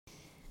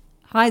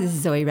Hi, this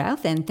is Zoe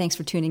Routh, and thanks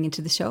for tuning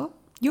into the show.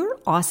 You're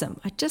awesome.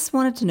 I just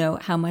wanted to know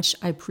how much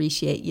I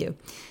appreciate you.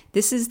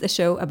 This is the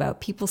show about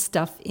people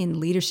stuff in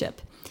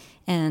leadership.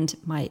 And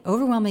my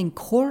overwhelming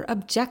core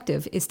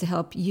objective is to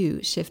help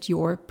you shift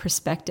your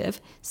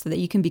perspective so that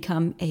you can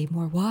become a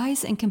more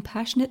wise and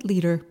compassionate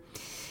leader.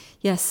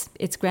 Yes,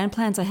 it's grand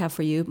plans I have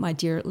for you, my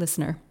dear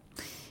listener.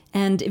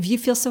 And if you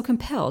feel so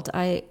compelled,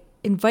 I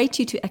invite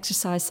you to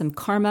exercise some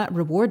karma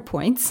reward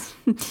points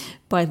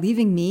by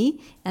leaving me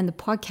and the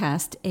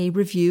podcast a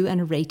review and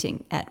a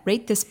rating at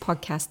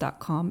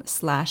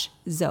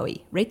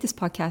ratethispodcast.com/Zoe.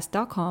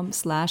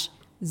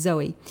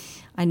 ratethispodcast.com/Zoe.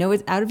 I know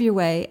it's out of your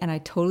way, and I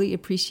totally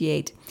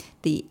appreciate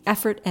the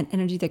effort and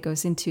energy that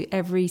goes into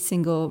every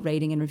single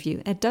rating and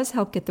review. It does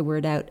help get the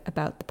word out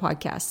about the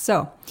podcast.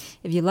 So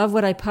if you love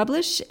what I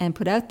publish and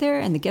put out there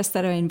and the guests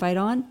that I invite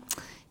on,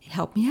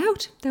 help me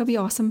out. That would be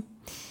awesome.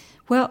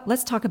 Well,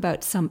 let's talk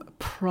about some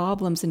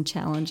problems and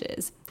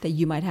challenges that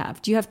you might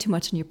have. Do you have too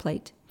much on your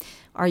plate?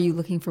 Are you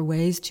looking for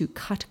ways to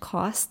cut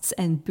costs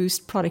and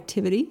boost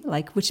productivity?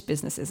 Like, which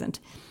business isn't?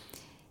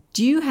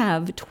 Do you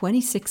have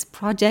 26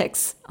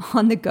 projects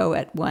on the go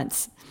at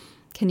once?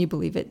 Can you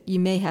believe it? You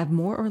may have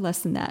more or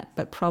less than that,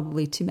 but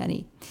probably too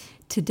many.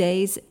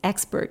 Today's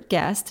expert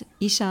guest,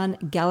 Ishan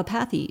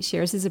Galapathy,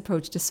 shares his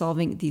approach to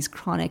solving these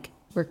chronic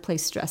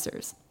workplace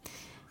stressors.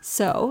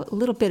 So, a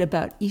little bit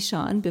about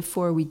Ishan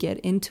before we get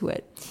into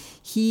it.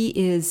 He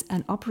is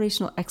an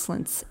operational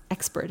excellence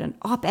expert, and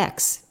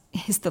OpEx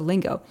is the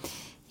lingo.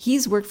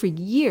 He's worked for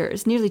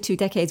years, nearly 2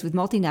 decades, with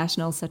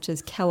multinationals such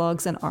as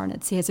Kellogg's and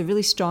Arnott's. He has a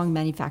really strong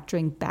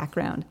manufacturing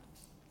background.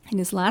 In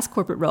his last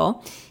corporate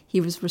role, he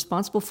was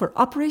responsible for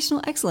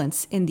operational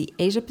excellence in the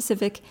Asia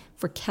Pacific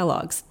for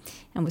Kellogg's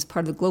and was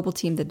part of the global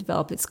team that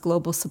developed its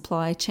global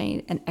supply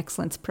chain and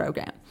excellence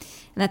program.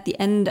 And at the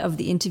end of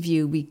the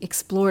interview, we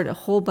explored a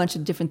whole bunch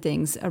of different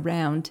things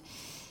around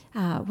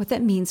what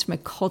that means from a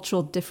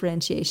cultural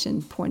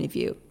differentiation point of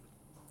view.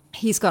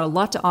 He's got a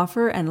lot to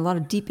offer and a lot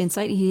of deep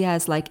insight. He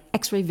has like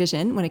X-ray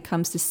vision when it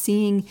comes to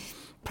seeing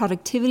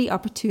productivity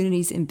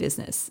opportunities in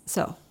business.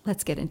 So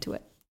let's get into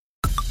it.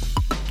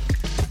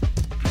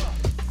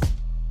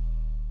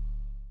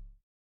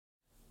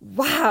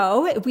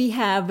 Wow, we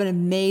have an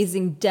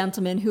amazing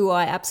gentleman who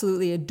I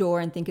absolutely adore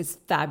and think is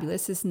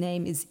fabulous. His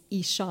name is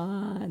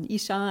Ishan.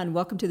 Ishan,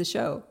 welcome to the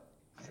show.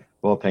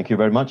 Well, thank you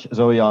very much,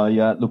 Zoe.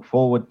 I look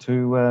forward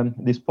to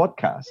this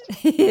podcast.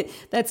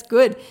 That's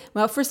good.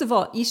 Well, first of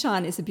all,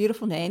 Ishan is a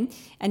beautiful name,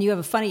 and you have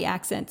a funny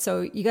accent. So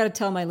you got to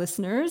tell my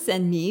listeners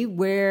and me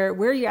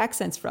where your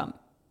accent's from.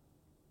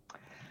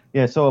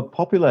 Yeah, so a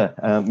popular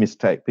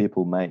mistake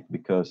people make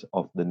because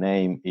of the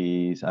name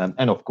is,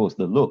 and of course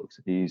the looks,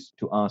 is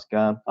to ask,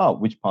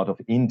 which part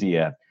of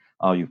India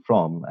are you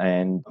from?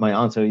 And my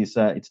answer is,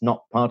 it's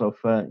not part of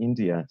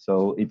India.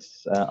 So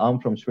I'm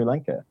from Sri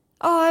Lanka.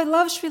 Oh, I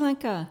love Sri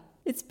Lanka.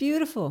 It's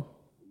beautiful.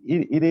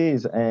 It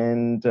is.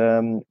 And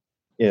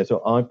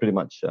so I'm pretty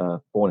much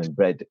born and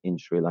bred in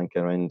Sri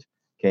Lanka and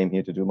came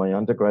here to do my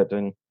undergrad.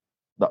 And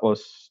that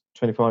was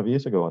 25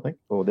 years ago, I think,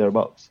 or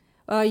thereabouts.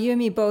 You and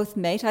me both,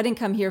 mate. I didn't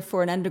come here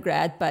for an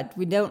undergrad, but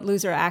we don't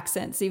lose our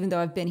accents, even though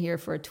I've been here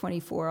for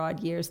 24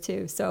 odd years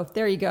too. So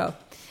there you go.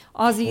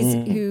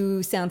 Aussies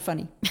who sound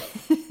funny.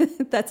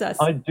 That's us.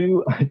 I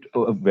do.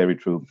 Very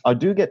true. I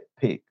do get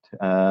picked.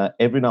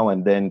 Every now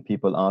and then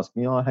people ask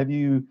me, have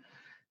you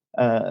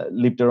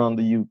lived around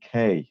the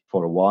UK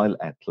for a while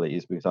at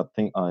least? Because I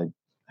think I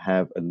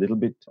have a little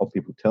bit, or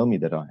people tell me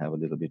that I have a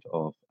little bit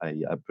of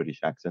a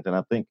British accent. And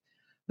I think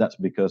that's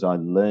because I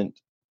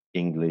learned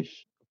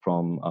English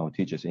from our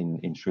teachers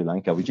in Sri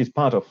Lanka, which is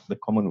part of the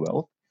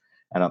Commonwealth.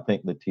 And I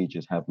think the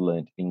teachers have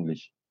learned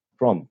English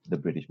from the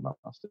British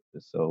masters.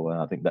 So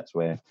I think that's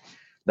where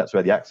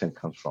the accent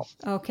comes from.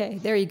 Okay,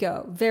 there you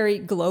go. Very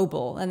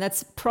global. And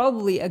that's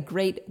probably a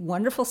great,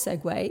 wonderful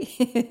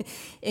segue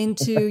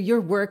into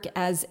your work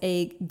as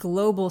a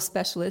global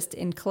specialist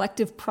in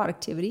collective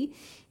productivity.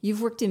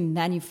 You've worked in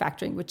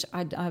manufacturing, which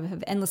I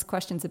have endless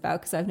questions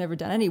about because I've never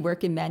done any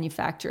work in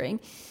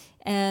manufacturing.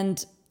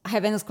 And I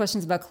have endless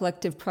questions about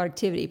collective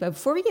productivity. But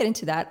before we get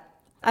into that,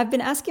 I've been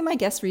asking my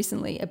guests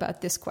recently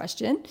about this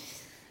question.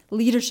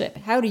 Leadership,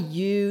 how do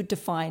you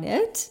define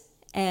it?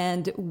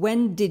 And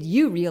when did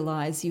you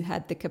realize you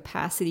had the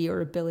capacity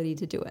or ability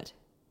to do it?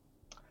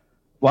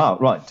 Wow,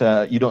 right.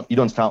 You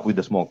don't start with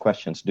the small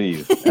questions, do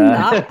you?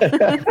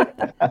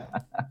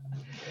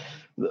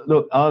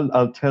 Look,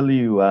 I'll tell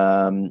you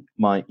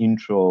my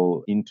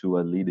intro into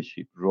a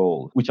leadership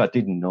role, which I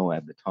didn't know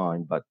at the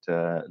time, but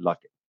like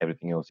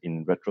everything else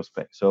in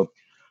retrospect. So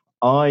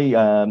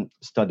I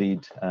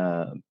studied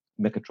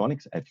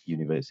mechatronics at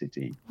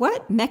university.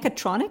 What?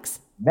 Mechatronics?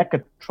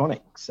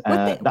 Mechatronics.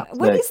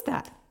 What is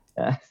that?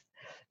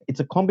 It's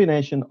a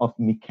combination of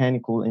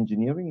mechanical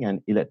engineering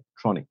and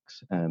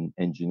electronics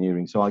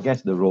engineering. So I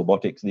guess the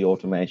robotics, the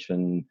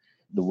automation,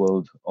 the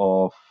world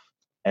of,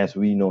 as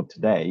we know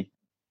today,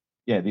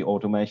 the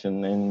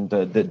automation and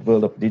the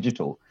world of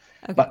digital.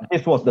 Okay. But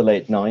this was the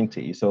late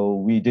 90s, so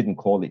we didn't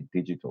call it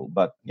digital.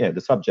 But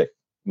the subject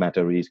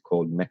matter is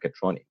called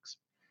mechatronics.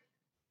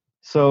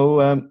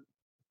 So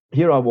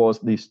here I was,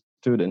 this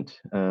student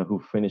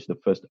who finished the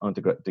first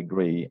undergrad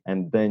degree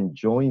and then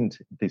joined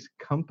this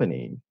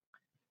company,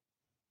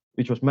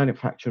 which was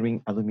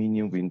manufacturing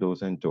aluminium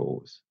windows and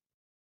doors.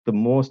 The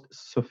most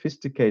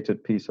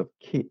sophisticated piece of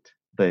kit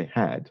they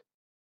had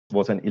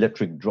was an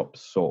electric drop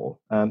saw.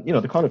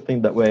 The kind of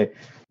thing that where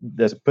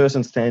there's a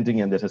person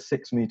standing and there's a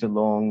 6 meter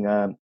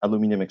long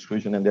aluminium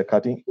extrusion and they're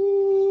cutting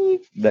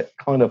that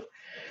kind of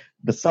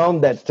the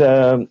sound that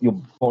your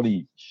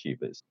body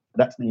shivers.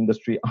 That's the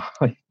industry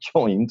I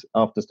joined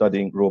after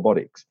studying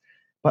robotics.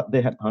 But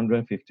they had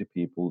 150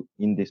 people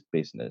in this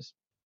business.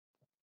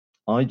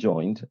 I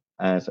joined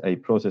as a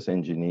process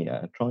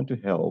engineer trying to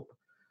help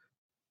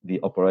the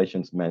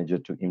operations manager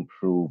to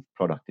improve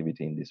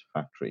productivity in this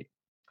factory.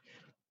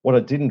 What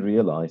I didn't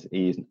realize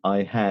is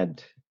I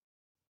had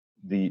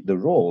the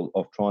role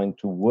of trying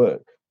to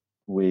work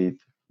with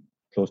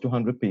close to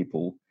 100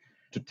 people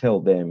to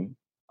tell them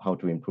how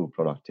to improve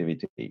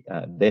productivity.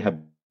 They have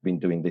been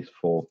doing this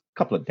for a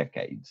couple of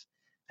decades,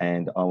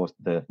 and I was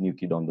the new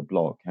kid on the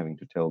block having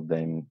to tell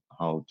them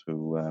how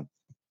to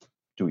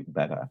do it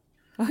better.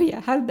 Oh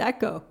yeah, how did that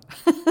go?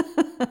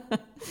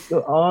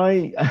 So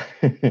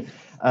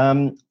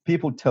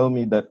people tell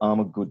me that I'm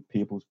a good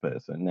people's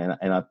person,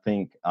 and I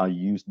think I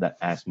use that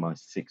as my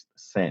sixth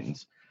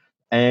sense.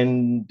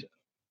 And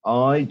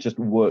I just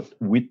worked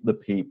with the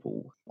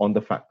people on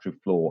the factory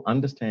floor,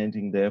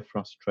 understanding their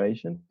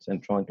frustrations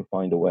and trying to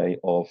find a way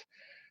of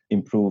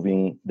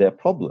improving their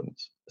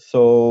problems.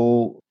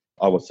 So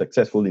I was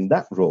successful in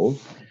that role,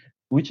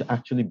 which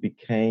actually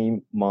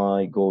became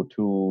my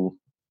go-to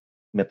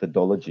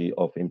methodology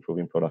of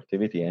improving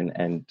productivity.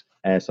 And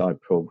as I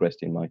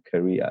progressed in my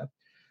career,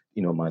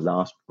 my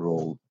last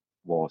role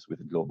was with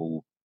a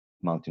global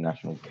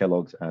multinational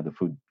Kellogg's, the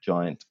food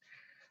giant.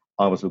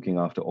 I was looking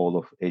after all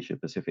of Asia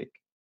Pacific,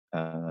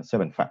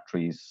 7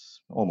 factories,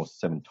 almost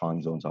 7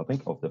 time zones, I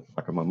think, off the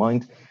back of my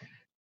mind.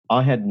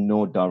 I had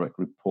no direct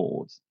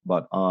reports,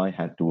 but I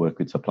had to work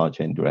with supply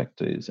chain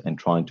directors and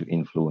trying to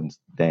influence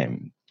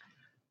them.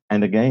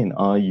 And again,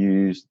 I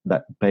used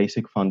that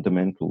basic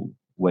fundamental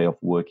way of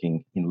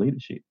working in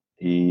leadership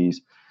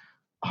is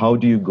how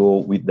do you go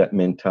with that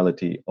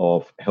mentality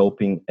of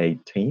helping a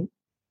team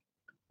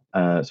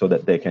so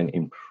that they can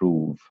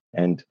improve?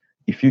 And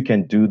if you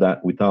can do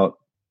that without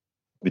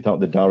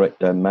the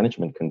direct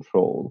management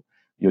control,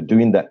 you're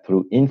doing that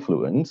through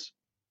influence.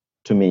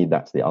 To me,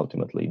 that's the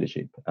ultimate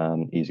leadership.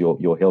 Is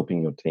you're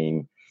helping your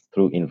team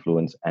through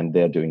influence, and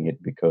they're doing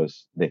it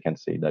because they can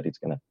see that it's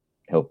going to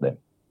help them.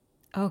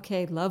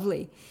 Okay,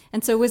 lovely.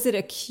 And so was it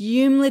a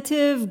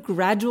cumulative,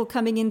 gradual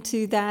coming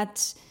into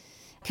that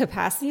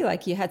capacity,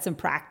 like you had some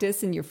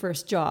practice in your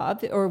first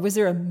job, or was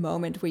there a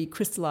moment where you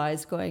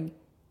crystallized going,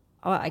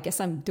 oh, I guess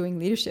I'm doing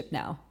leadership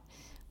now?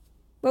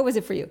 What was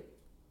it for you?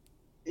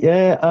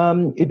 Yeah,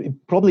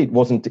 it probably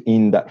wasn't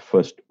in that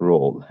first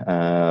role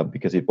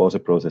because it was a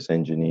process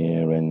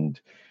engineer and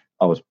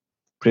I was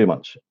pretty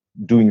much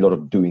doing a lot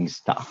of doing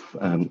stuff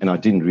and I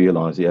didn't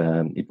realize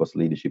it was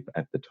leadership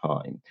at the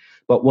time.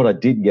 But what I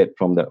did get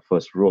from that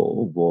first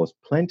role was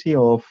plenty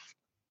of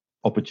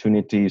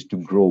opportunities to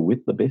grow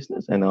with the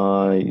business, and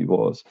I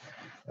was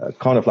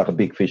kind of like a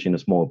big fish in a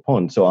small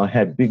pond. So I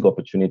had big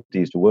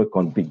opportunities to work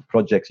on big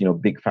projects,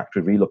 big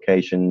factory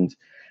relocations.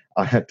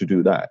 I had to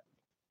do that.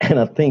 And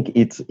I think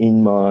it's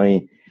in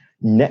my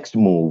next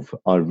move,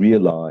 I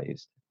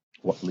realized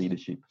what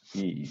leadership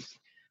is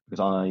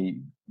because I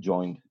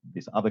joined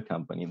this other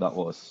company that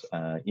was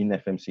in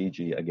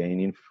FMCG, again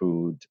in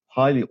food,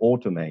 highly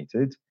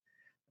automated,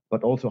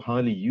 but also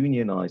highly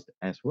unionized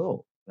as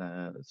well.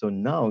 So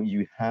now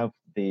you have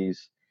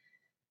this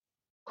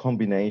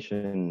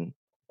combination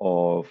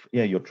of,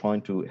 you're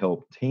trying to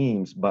help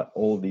teams, but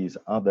all these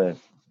other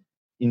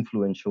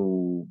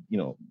influential,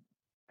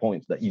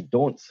 points that you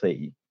don't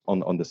see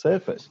on the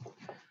surface.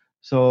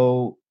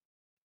 So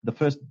the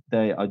first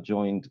day I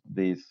joined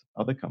this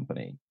other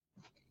company,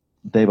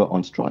 they were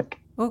on strike.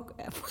 Oh,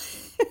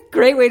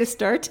 great way to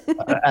start.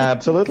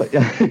 Absolutely.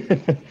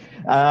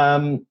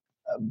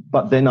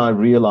 But then I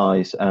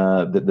realized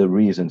that the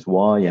reasons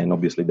why, and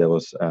obviously there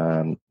was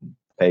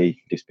pay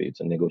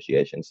disputes and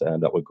negotiations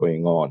that were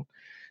going on.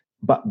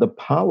 But the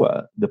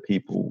power the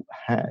people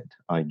had,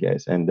 I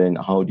guess, and then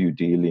how do you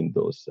deal in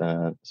those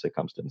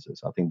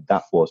circumstances? I think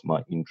that was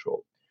my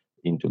intro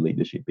into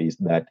leadership, is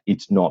that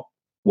it's not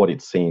what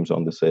it seems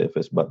on the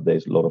surface, but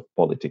there's a lot of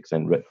politics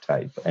and red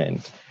tape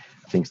and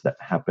things that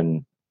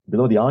happen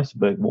below the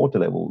iceberg water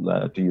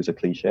level, to use a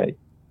cliche.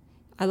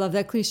 I love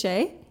that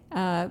cliche.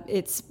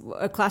 It's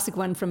a classic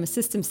one from a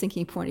systems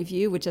thinking point of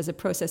view, which as a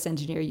process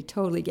engineer, you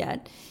totally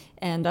get.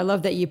 And I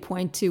love that you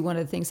point to one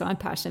of the things I'm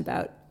passionate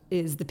about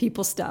is the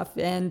people stuff.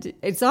 And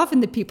it's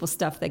often the people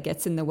stuff that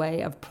gets in the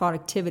way of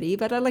productivity,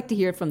 but I'd like to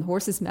hear it from the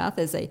horse's mouth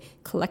as a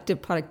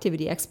collective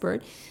productivity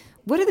expert.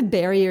 What are the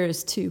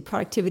barriers to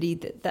productivity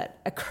that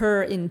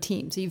occur in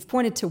teams? So you've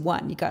pointed to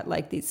one. You got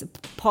like these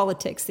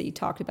politics that you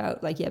talked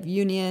about, like you have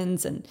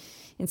unions, and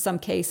in some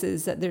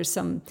cases that there's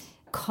some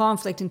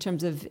conflict in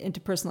terms of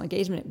interpersonal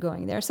engagement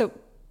going there. So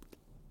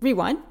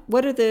rewind.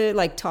 What are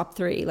the top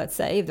three, let's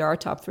say, if there are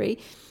top three,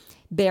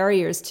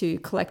 barriers to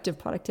collective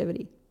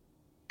productivity?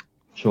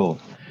 Sure.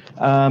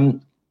 So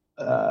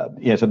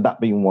that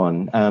being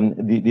one.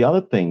 The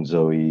other thing,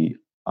 Zoe,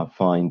 I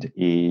find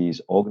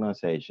is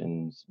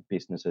organizations,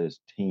 businesses,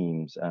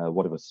 teams,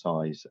 whatever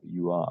size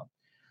you are,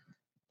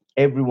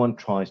 everyone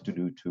tries to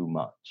do too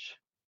much.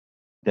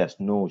 There's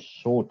no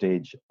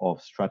shortage of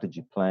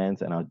strategy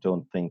plans. And I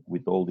don't think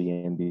with all the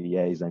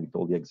MBAs and with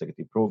all the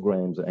executive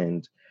programs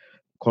and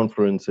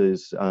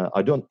conferences,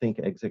 I don't think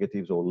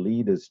executives or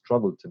leaders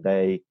struggle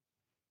today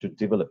to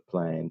develop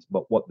plans,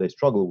 but what they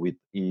struggle with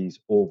is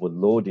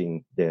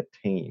overloading their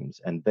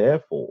teams, and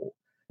therefore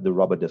the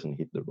rubber doesn't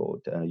hit the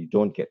road. You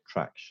don't get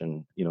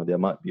traction. There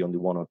might be only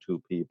one or two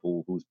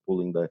people who's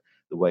pulling the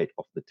weight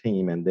of the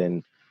team, and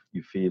then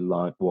you feel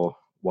like, well,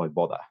 why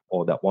bother?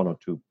 Or that one or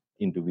two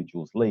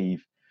individuals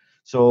leave.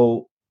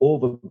 So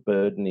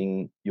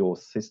overburdening your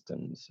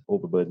systems,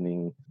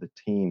 overburdening the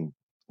team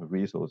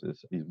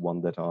resources is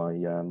one that I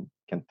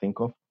can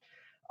think of.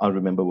 I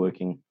remember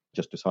working,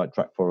 just to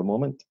sidetrack for a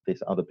moment,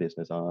 this other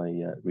business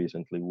I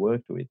recently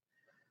worked with.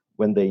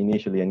 When they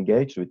initially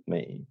engaged with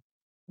me,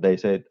 they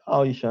said,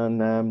 "Oh,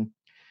 Ishan,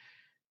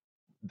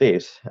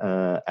 this,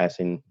 as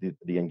in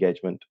the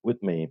engagement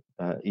with me,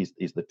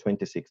 is the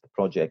 26th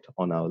project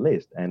on our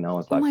list." And I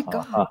was Oh like, my ha,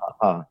 God. ha,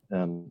 ha,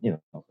 ha.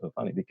 So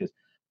funny because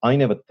I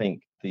never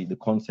think the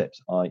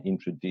concepts I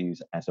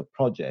introduce as a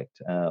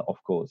project,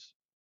 of course,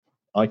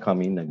 I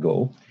come in and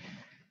go,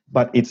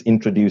 but it's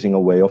introducing a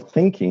way of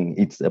thinking.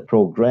 It's a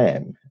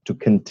program to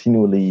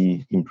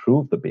continually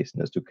improve the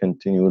business, to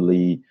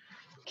continually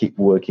keep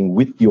working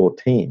with your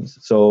teams.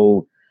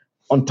 So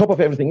on top of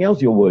everything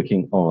else you're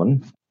working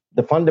on,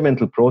 the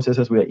fundamental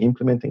processes we are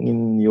implementing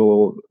in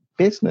your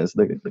business,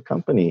 the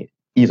company,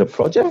 is a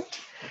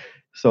project.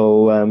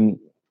 So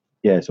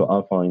so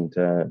I find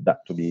that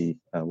to be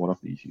one of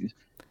the issues.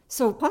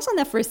 So pause on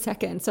that for a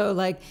second. So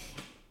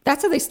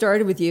that's how they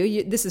started with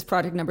you. This is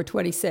project number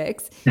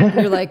 26. And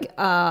you're like,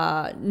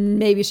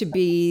 maybe it should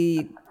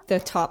be the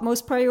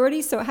topmost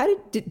priority. So how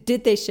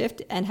did they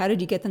shift, and how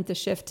did you get them to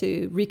shift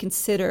to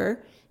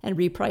reconsider and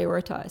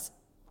reprioritize?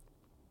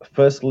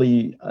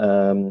 Firstly,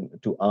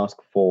 to ask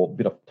for a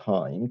bit of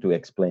time to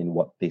explain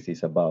what this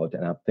is about.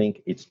 And I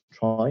think it's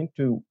trying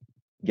to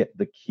get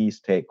the key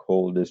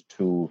stakeholders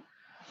to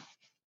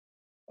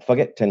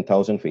forget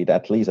 10,000 feet,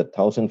 at least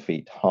 1,000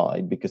 feet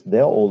high, because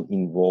they're all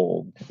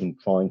involved in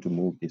trying to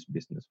move this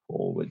business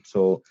forward.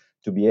 So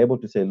to be able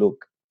to say,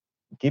 look,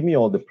 give me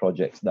all the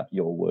projects that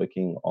you're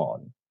working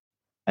on,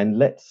 and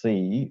let's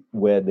see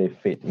where they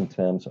fit in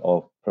terms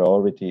of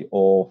priority,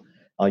 or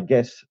I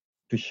guess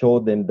to show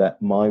them that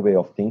my way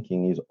of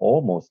thinking is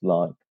almost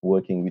like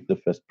working with the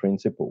first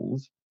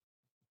principles,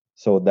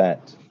 so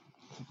that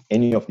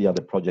any of the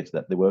other projects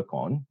that they work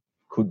on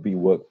could be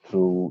worked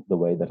through the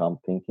way that I'm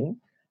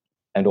thinking.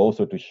 And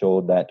also to show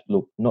that,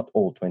 look, not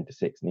all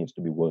 26 needs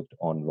to be worked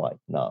on right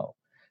now.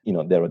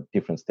 There are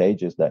different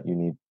stages that you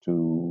need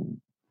to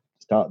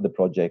start the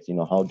project.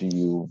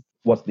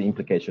 What's the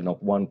implication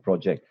of one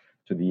project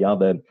to the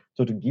other?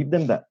 So to give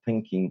them that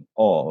thinking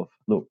of,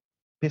 look,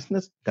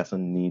 business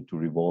doesn't need to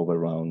revolve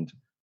around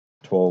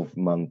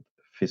 12-month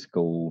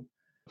fiscal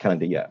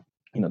calendar year.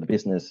 The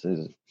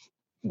businesses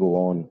go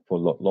on for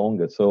a lot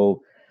longer.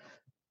 So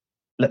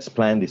let's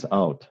plan this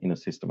out in a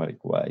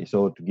systematic way.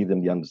 So to give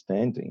them the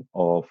understanding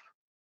of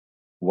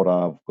what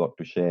I've got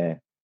to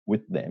share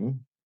with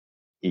them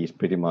is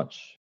pretty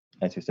much,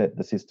 as you said,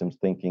 the systems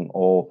thinking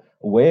or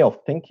a way of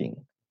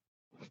thinking,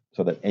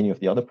 so that any of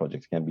the other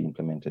projects can be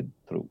implemented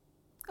through.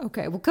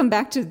 Okay, we'll come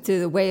back to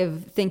the way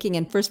of thinking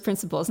and first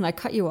principles. And I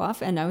cut you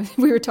off, and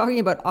we were talking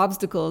about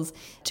obstacles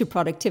to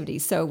productivity.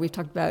 So we've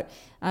talked about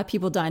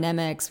people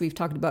dynamics. We've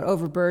talked about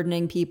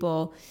overburdening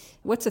people.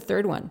 What's the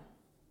third one?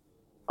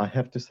 I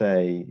have to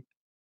say,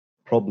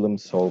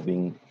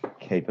 problem-solving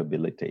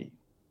capability.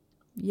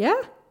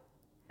 Yeah?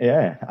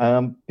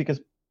 Yeah, because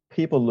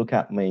people look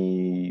at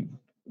me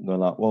going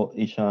like, well,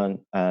 Ishan,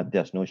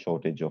 there's no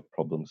shortage of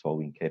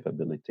problem-solving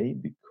capability,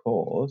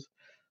 because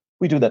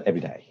we do that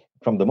every day.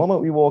 From the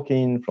moment we walk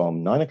in,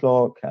 from 9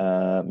 o'clock,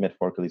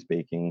 metaphorically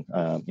speaking,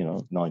 9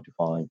 to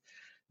 5,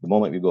 the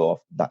moment we go off,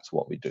 that's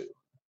what we do.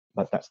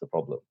 But that's the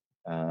problem.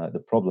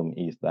 The problem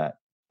is that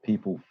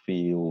people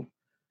feel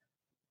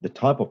the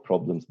type of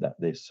problems that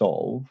they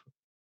solve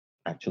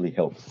actually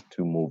helps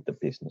to move the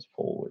business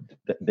forward.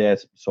 They're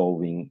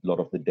solving a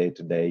lot of the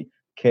day-to-day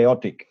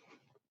chaotic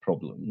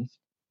problems,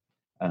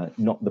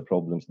 not the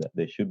problems that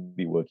they should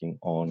be working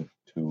on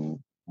to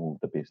move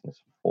the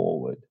business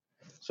forward.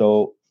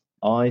 So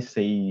I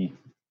see,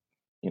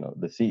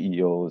 the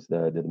CEOs,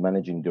 the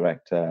managing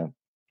director,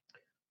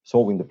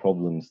 solving the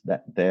problems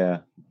that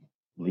their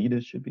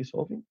leaders should be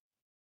solving.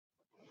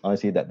 I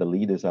see that the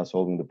leaders are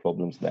solving the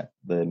problems that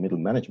the middle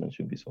management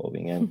should be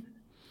solving, and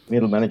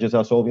middle managers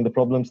are solving the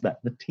problems that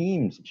the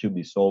teams should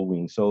be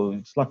solving. So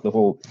it's like the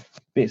whole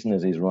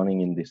business is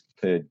running in this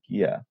third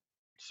gear.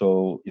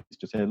 So it's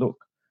to say,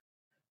 look,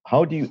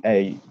 how do you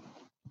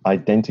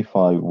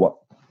identify what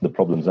the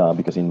problems are?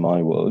 Because in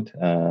my world,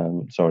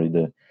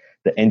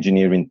 the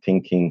engineering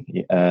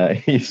thinking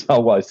is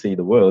how I see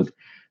the world.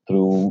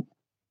 through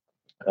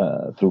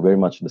very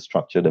much the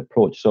structured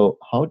approach. So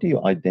how do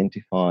you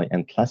identify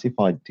and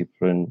classify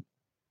different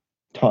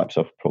types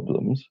of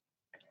problems,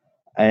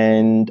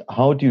 and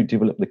how do you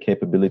develop the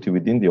capability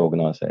within the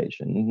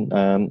organization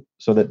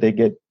so that they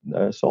get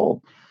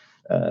solved,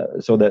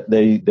 so that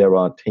there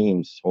are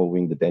teams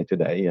solving the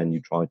day-to-day and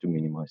you try to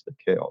minimize the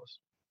chaos?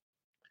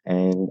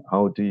 And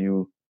how do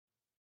you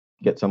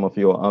get some of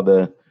your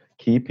other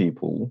key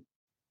people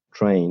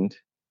trained,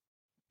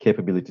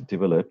 capability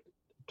developed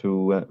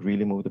to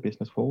really move the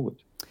business forward?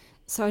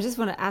 So I just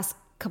want to ask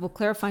a couple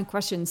clarifying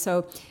questions.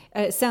 So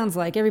it sounds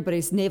like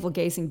everybody's navel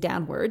gazing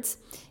downwards,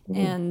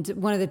 and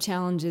one of the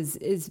challenges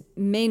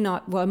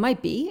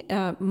might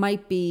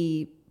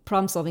be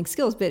problem solving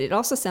skills, but it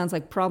also sounds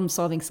like problem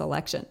solving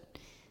selection,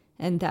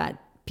 and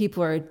that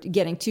people are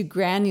getting too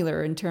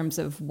granular in terms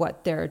of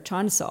what they're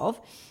trying to solve.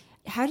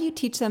 How do you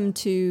teach them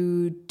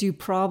to do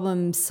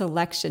problem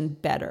selection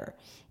better?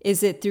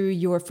 Is it through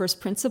your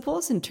first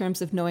principles in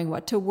terms of knowing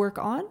what to work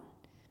on?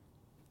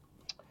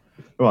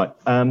 Right.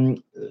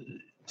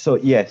 So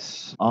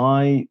yes,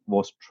 I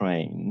was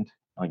trained,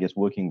 I guess,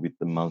 working with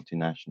the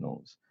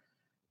multinationals.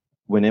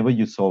 Whenever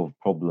you solve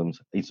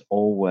problems, it's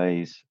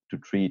always to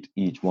treat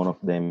each one of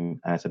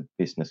them as a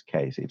business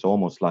case. It's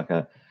almost like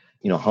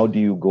how do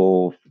you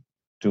go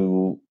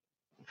to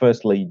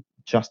firstly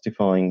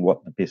justifying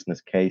what the business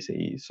case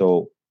is?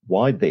 So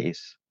why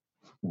this?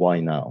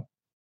 Why now?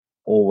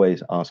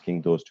 Always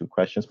asking those two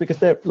questions, because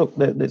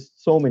there's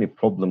so many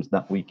problems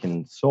that we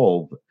can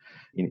solve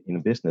in a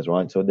business,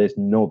 right? So there's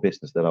no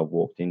business that I've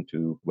walked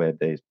into where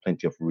there's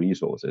plenty of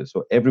resources.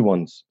 So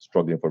everyone's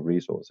struggling for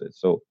resources.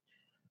 So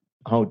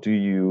how do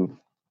you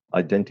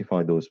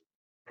identify those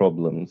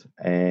problems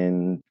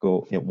and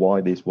go, why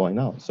this, why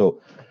now?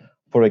 So,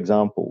 for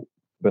example,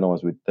 when I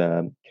was with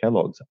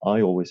Kellogg's,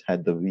 I always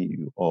had the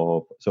view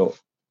of, so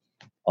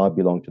I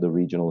belong to the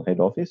regional head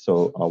office,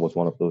 so I was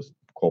one of those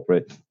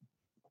corporate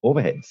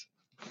overheads.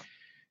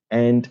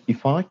 And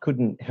if I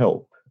couldn't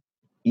help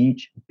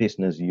each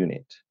business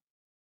unit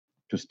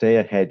to stay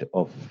ahead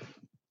of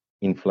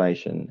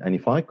inflation, and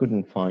if I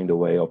couldn't find a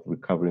way of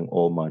recovering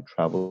all my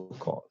travel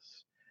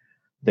costs,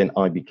 then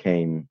I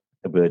became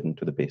a burden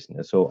to the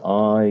business. So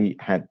I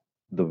had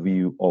the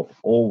view of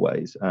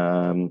always,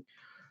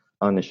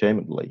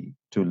 unashamedly,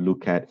 to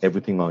look at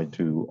everything I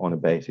do on a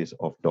basis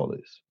of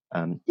dollars.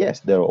 Yes,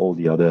 there are all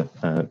the other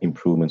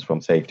improvements from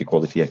safety,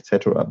 quality,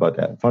 etc.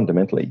 But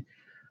fundamentally,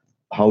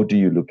 how do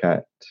you look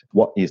at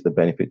what is the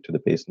benefit to the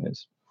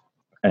business,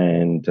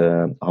 and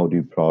how do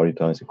you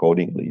prioritize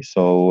accordingly?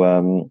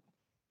 So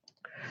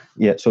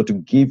so to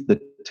give the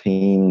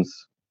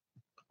teams,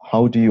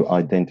 how do you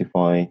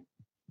identify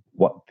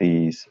what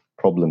these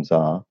problems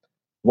are?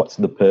 What's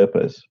the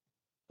purpose?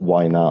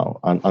 Why now?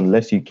 And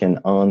unless you can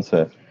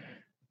answer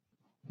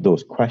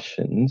those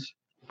questions,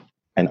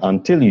 and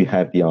until you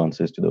have the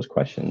answers to those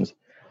questions,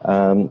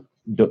 don't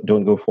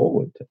go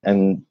forward.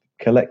 And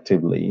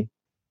collectively,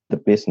 the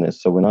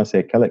business, so when I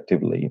say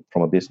collectively,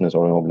 from a business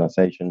or an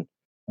organization,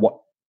 what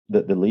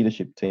the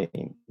leadership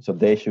team, so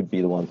they should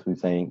be the ones who are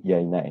saying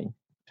yay, nay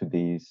to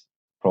these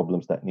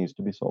problems that needs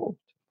to be solved.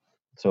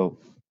 So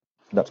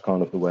that's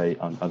kind of the way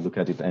I look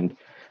at it. And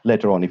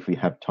later on, if we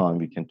have time,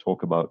 we can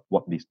talk about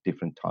what these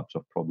different types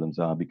of problems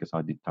are, because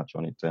I did touch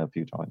on it a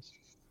few times.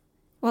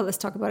 Well, let's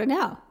talk about it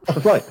now.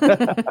 Right.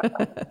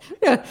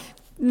 Yeah,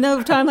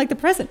 no time like the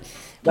present.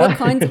 What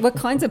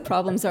kinds of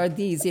problems are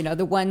these?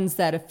 The ones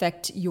that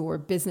affect your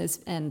business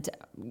and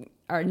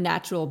are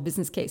natural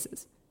business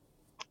cases.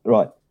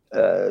 Right.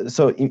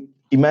 So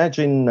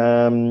imagine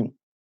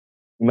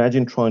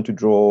trying to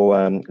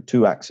draw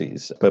two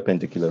axes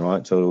perpendicular,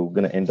 right? So we're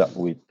going to end up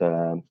with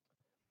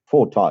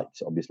four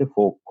types, obviously,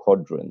 four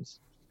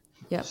quadrants.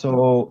 Yeah.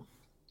 So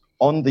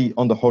on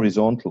the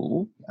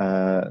horizontal,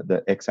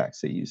 the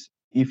x-axis,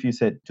 if you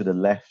said to the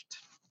left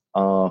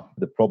are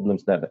the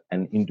problems that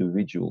an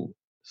individual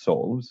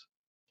solves,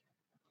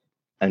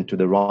 and to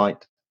the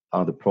right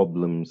are the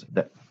problems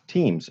that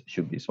teams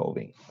should be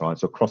solving, right?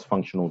 So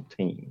cross-functional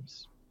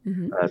teams.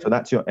 Mm-hmm. So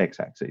that's your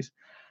x-axis.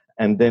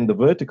 And then the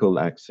vertical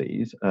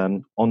axis,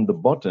 on the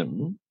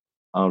bottom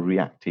are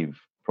reactive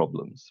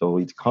problems. So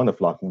it's kind of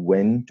like,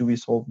 when do we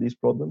solve these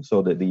problems?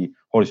 So that the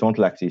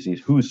horizontal axis is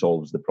who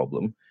solves the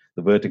problem.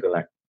 The vertical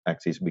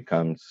axis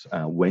becomes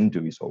when do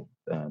we solve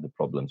the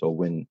problems, or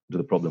when do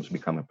the problems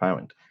become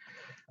apparent.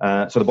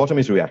 So the bottom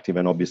is reactive,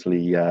 and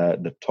obviously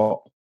the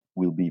top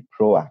will be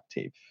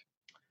proactive.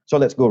 So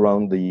let's go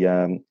around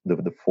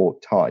the four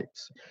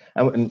types.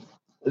 And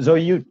so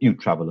you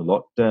travel a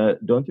lot,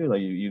 don't you?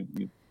 Like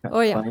you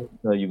Oh, yeah.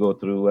 you go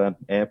through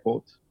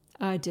airports.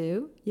 I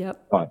do.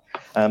 Yep. Right.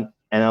 And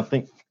I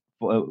think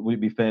would it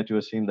be fair to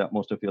assume that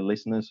most of your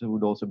listeners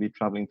would also be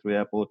traveling through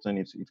airports, and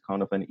it's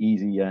kind of an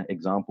easy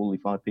example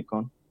if I pick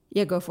on?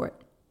 Yeah, go for it.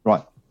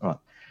 Right.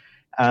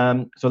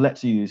 So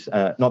let's use,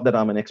 not that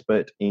I'm an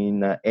expert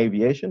in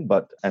aviation,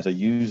 but as a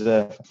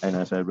user and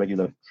as a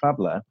regular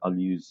traveler, I'll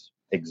use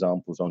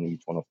examples on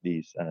each one of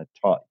these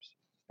types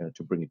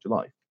to bring it to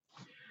life.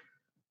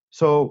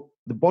 So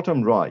The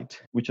bottom right,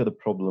 which are the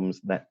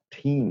problems that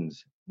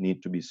teams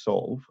need to be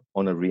solved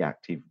on a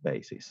reactive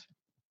basis.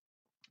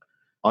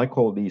 I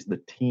call these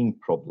the team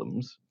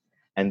problems,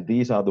 and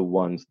these are the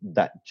ones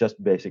that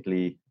just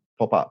basically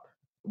pop up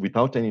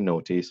without any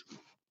notice.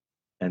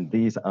 And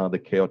these are the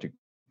chaotic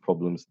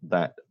problems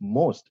that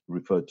most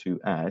refer to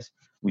as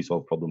we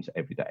solve problems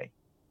every day.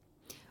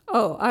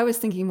 Oh, I was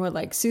thinking more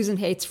like Susan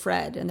hates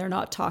Fred and they're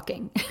not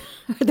talking.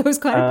 Are those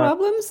kind of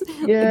problems?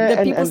 Yeah, like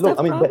the people and look, stuff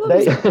I mean,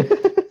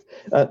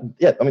 problems?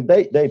 yeah, I mean,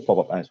 they pop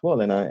up as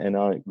well. And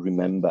I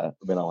remember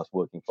when I was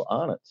working for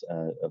Arnott's,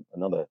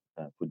 another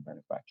food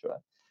manufacturer,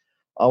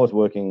 I was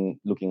looking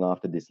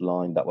after this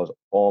line that was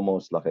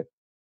almost like a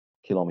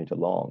kilometer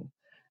long.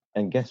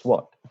 And guess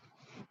what?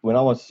 When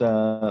I was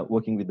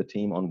working with the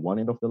team on one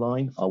end of the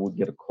line, I would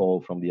get a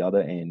call from the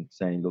other end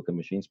saying, look, a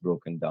machine's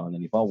broken down.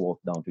 And if I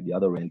walk down to the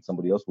other end,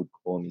 somebody else would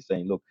call me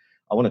saying, look,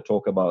 I want to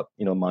talk about,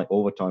 my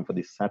overtime for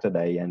this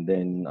Saturday. And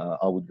then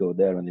I would go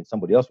there, and then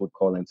somebody else would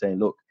call and say,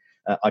 look,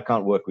 I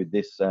can't work with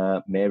this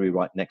Mary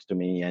right next to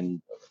me,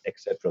 and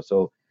etc.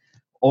 So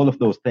all of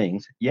those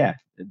things, yeah,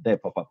 they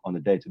pop up on a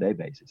day-to-day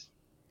basis.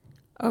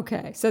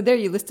 Okay, so there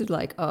you listed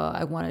like,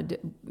 I wanted to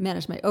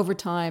manage my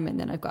overtime, and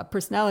then I've got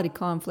personality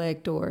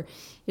conflict, or,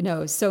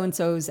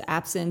 so-and-so's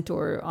absent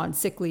or on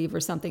sick leave or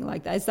something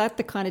like that. Is that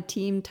the kind of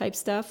team type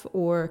stuff,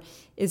 or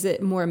is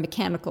it more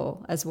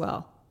mechanical as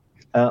well?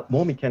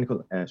 More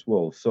mechanical as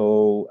well.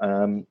 So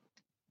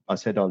I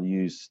said I'll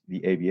use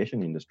the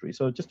aviation industry.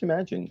 So just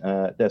imagine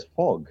there's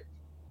fog.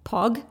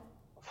 Pog?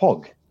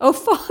 Fog. Oh,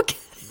 fog.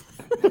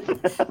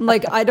 I'm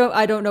like, I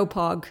don't know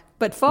Pog,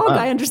 but fog,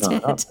 I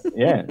understand.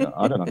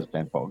 I don't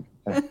understand fog.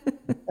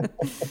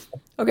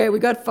 Okay, we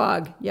got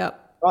fog.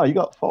 Yep. Oh, you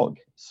got fog.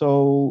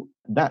 So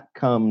that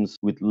comes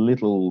with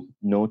little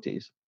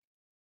notice.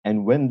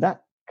 And when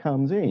that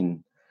comes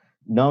in,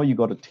 now you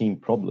got a team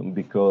problem,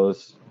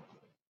 because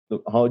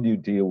look, how do you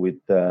deal with,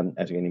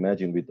 as you can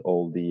imagine, with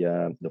all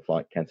the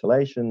flight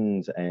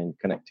cancellations and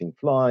connecting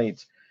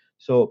flights?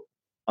 So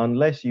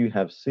unless you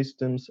have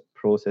systems,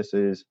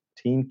 processes,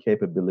 team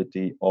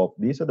capability of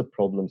these are the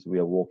problems we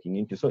are walking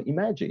into. So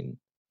imagine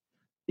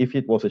if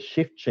it was a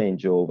shift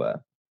changeover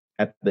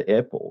at the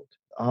airport.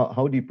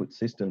 How do you put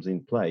systems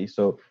in place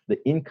so the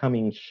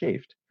incoming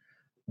shift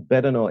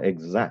better know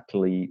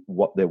exactly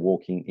what they're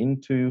walking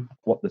into,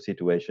 what the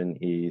situation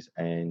is,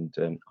 and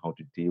how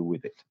to deal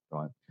with it,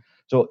 right?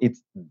 So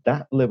it's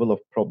that level of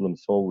problem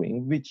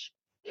solving which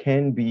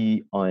can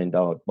be ironed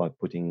out by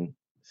putting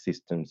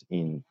systems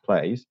in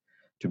place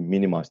to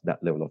minimize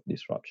that level of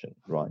disruption,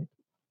 right?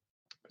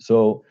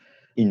 So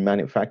in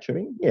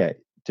manufacturing, yeah,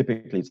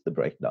 typically it's the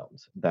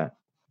breakdowns that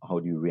how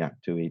do you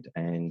react to it,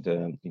 and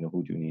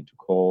who do you need to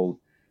call,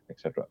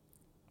 etc.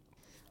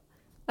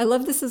 I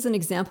love this as an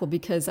example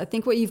because I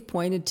think what you've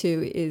pointed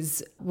to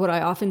is what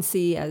I often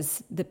see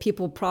as the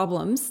people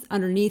problems.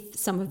 Underneath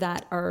some of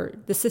that are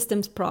the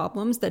systems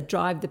problems that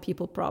drive the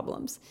people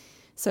problems.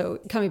 So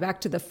coming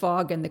back to the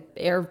fog and the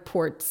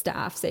airport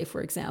staff, say,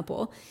 for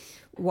example,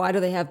 why do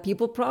they have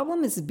people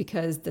problem? Is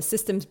because the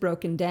system's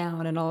broken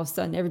down and all of a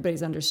sudden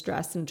everybody's under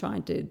stress and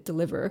trying to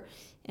deliver.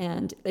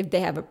 And if they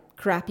have a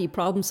crappy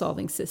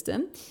problem-solving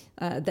system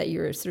that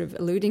you're sort of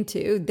alluding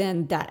to,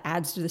 then that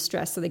adds to the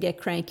stress. So they get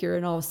crankier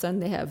and all of a sudden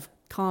they have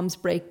comms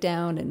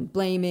breakdown and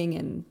blaming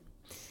and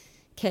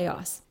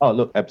chaos. Oh,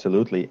 look,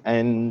 absolutely.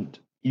 And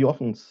you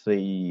often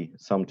see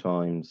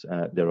sometimes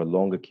there are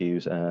longer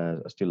queues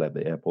still at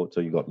the airport.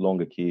 So you've got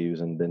longer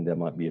queues, and then there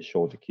might be a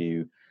shorter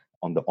queue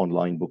on the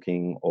online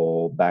booking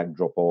or bag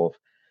drop-off.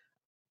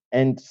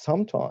 And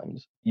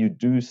sometimes you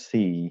do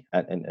see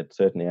at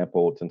certain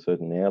airports and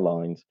certain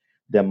airlines,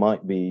 there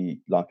might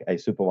be like a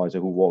supervisor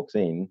who walks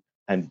in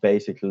and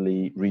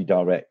basically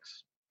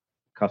redirects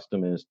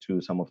customers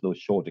to some of those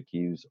shorter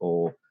queues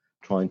or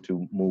trying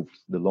to move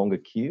the longer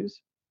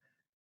queues.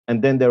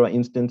 And then there are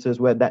instances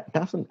where that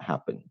doesn't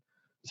happen.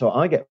 So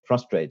I get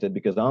frustrated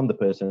because I'm the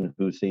person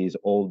who sees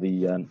all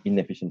the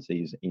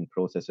inefficiencies in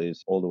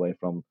processes all the way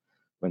from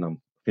when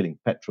I'm filling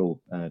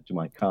petrol to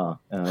my car,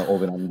 or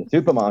when I'm in the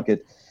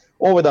supermarket,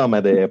 or when I'm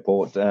at the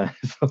airport.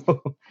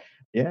 So,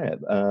 yeah,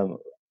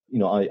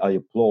 I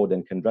applaud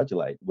and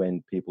congratulate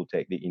when people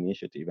take the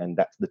initiative, and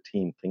that's the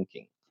team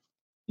thinking,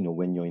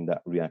 when you're in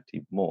that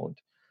reactive mode.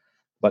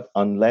 But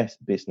unless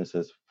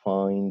businesses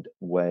find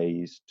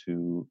ways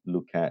to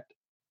look at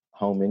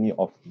how many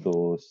of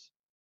those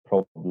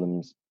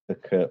problems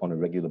occur on a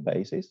regular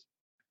basis,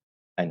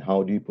 and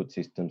how do you put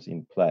systems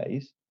in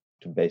place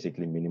to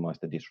basically minimize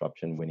the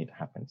disruption when it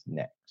happens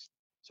next.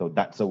 So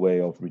that's a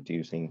way of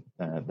reducing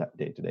that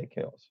day-to-day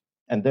chaos.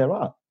 And there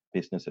are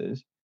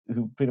businesses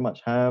who pretty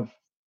much have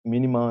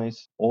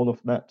minimized all of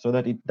that so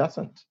that it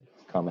doesn't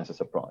come as a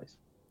surprise.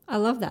 I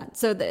love that.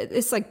 So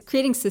it's like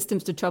creating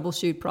systems to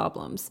troubleshoot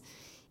problems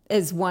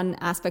is one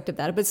aspect of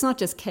that, but it's not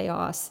just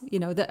chaos.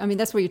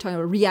 That's where you're talking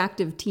about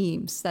reactive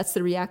teams. That's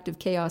the reactive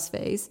chaos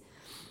phase.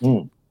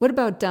 What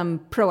about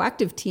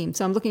proactive teams?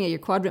 So I'm looking at your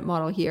quadrant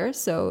model here.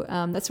 So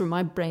that's where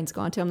my brain's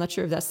gone to. I'm not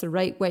sure if that's the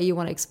right way you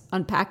want to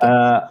unpack it.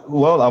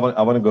 Well,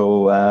 I want to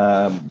go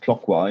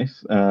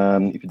clockwise,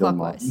 if you don't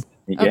mind.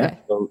 Yeah. Okay.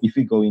 So if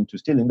we go into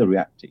still in the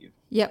reactive,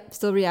 Yep.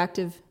 Still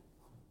reactive.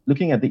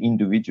 looking at the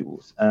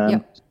individuals,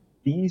 Yep.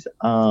 these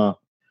are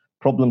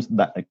problems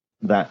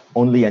that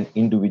only an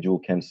individual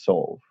can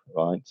solve,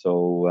 right?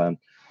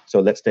 So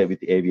let's stay with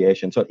the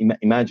aviation. So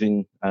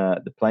imagine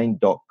the plane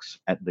docks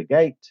at the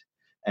gate,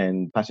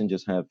 and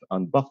passengers have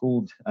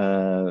unbuckled.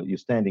 You're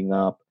standing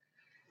up,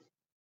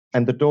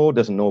 and the door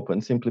doesn't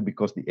open simply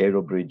because the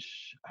aero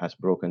bridge has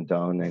broken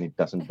down and it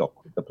doesn't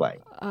dock with the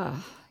plane.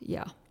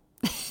 Yeah.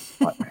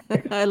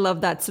 Right. I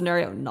love that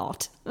scenario.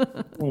 Not.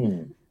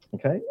 Hmm.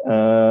 Okay.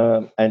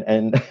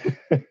 And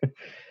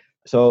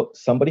so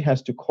somebody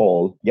has to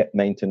call, get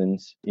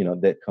maintenance.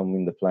 They come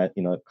in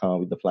the car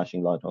with the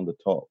flashing light on the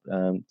top,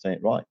 saying,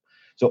 right.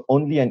 So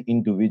only an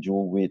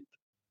individual with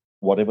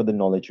whatever the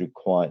knowledge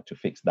required to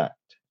fix that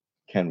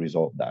can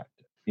resolve that.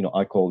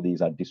 I call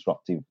these are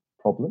disruptive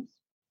problems.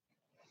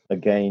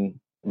 Again,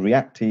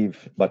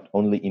 reactive, but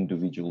only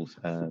individuals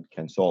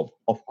can solve.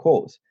 Of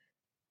course,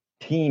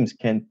 teams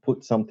can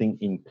put something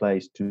in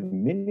place to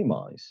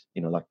minimize,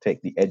 like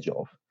take the edge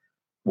off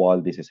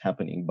while this is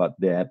happening, but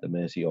they're at the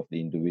mercy of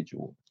the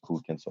individual who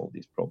can solve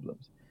these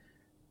problems.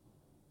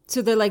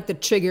 So they're like the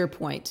trigger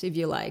point, if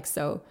you like.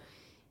 So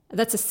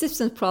that's a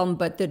systems problem,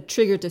 but the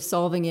trigger to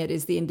solving it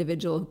is the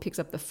individual who picks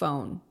up the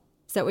phone.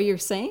 Is that what you're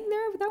saying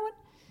there with that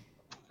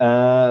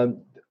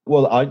one?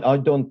 Well, I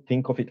don't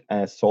think of it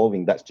as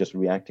solving. That's just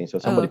reacting. So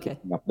Oh, somebody okay.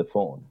 picking up the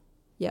phone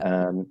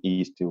Yeah.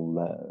 is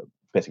still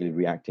basically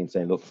reacting,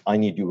 saying, look, I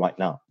need you right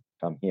now.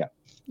 Come here,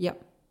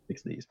 Yep.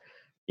 fix these.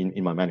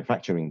 In my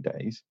manufacturing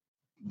days,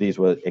 these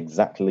were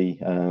exactly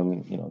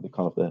the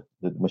kind of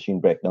the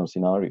machine breakdown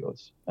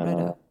scenarios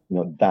Right.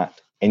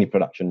 that any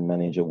production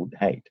manager would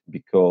hate,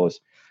 because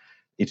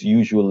it's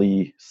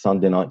usually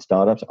Sunday night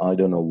startups. I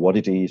don't know what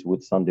it is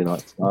with Sunday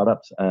night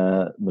startups.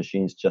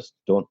 Machines just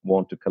don't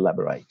want to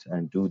collaborate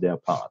and do their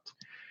part.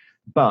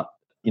 But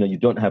you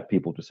don't have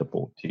people to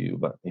support you.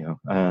 But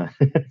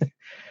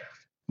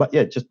but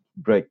yeah, just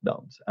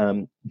breakdowns.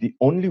 The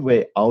only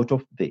way out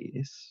of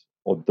this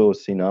or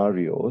those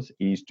scenarios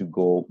is to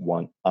go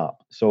one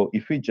up. So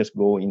if we just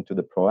go into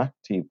the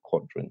proactive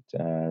quadrant,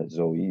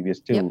 Zoe, we're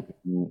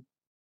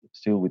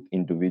still with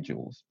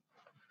individuals.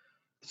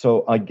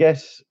 So I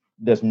guess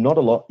there's not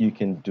a lot you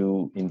can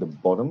do in the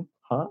bottom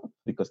half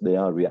because they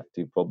are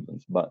reactive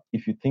problems. But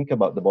if you think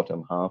about the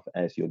bottom half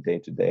as your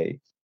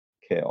day-to-day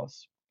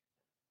chaos,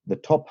 the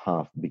top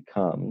half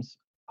becomes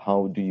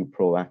how do you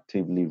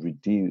proactively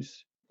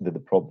reduce the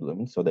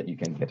problem so that you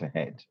can get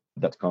ahead.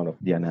 That's kind of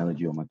the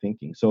analogy of my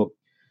thinking. So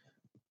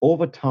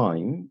over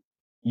time,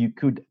 you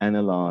could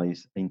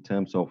analyze in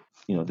terms of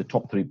the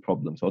top three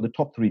problems or the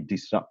top three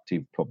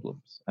disruptive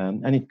problems,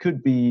 and it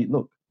could be,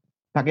 look,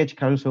 package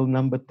carousel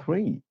number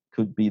 3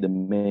 could be the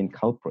main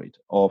culprit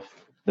of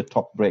the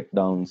top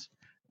breakdowns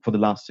for the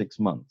last 6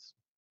 months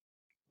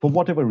for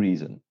whatever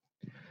reason.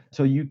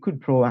 So you could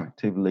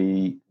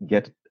proactively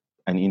get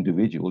an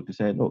individual to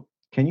say, look,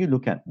 can you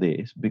look at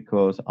this,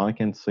 because I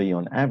can see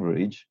on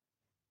average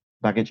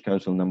package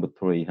carousel number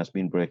 3 has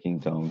been breaking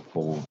down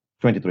for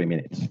 23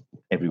 minutes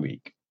every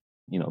week.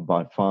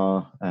 By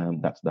far,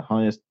 that's the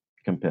highest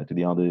compared to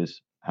the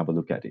others. Have a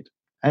look at it.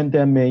 And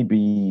there may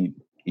be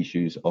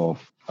issues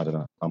of, I don't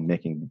know, I'm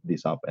making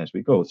this up as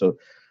we go. So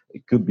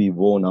it could be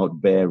worn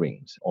out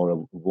bearings or a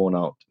worn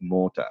out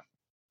motor.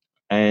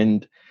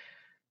 And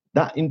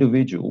that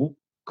individual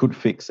could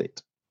fix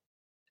it.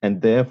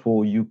 And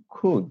therefore, you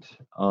could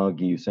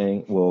argue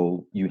saying,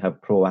 well, you have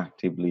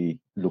proactively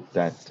looked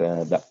at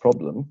that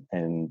problem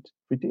and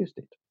reduced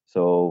it.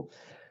 So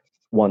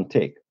one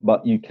tick,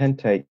 but you can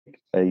take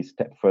a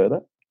step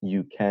further.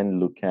 You can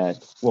look at,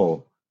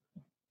 well,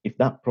 if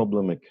that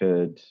problem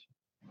occurred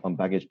on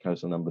baggage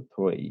carousel number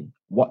 3,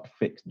 what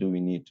fix do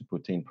we need to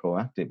put in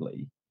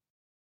proactively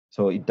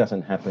so it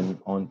doesn't happen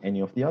on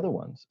any of the other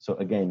ones? So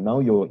again, now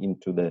you're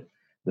into the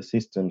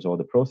systems or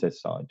the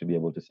process side to be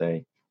able to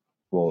say,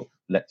 well,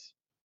 let's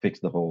fix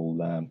the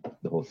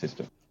whole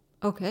system.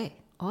 Okay.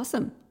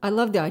 Awesome. I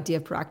love the idea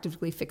of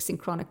proactively fixing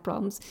chronic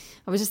problems.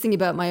 I was just thinking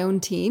about my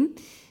own team,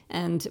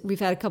 and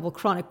we've had a couple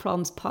chronic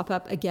problems pop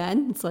up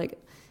again. It's like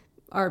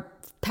our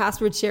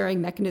password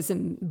sharing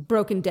mechanism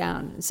broken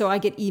down. So I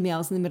get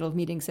emails in the middle of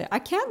meetings say, I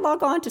can't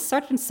log on to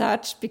such and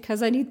such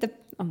because I need the,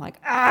 I'm like,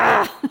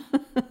 Yeah.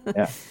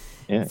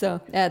 Yeah. So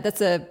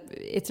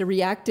it's a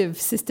reactive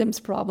systems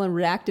problem,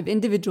 reactive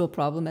individual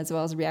problem, as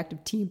well as a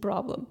reactive team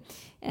problem.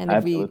 And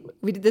if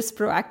we did this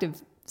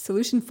proactive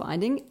solution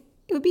finding,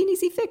 it would be an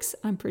easy fix,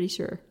 I'm pretty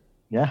sure.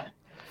 Yeah.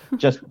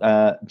 Just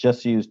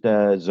used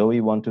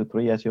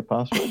Zoe123 as your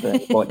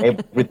password for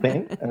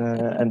everything,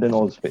 and then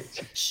all's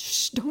fixed.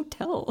 Shh, don't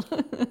tell.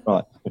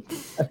 Right.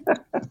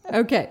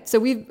 Okay, so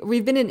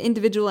we've been in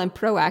individual and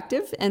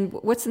proactive, and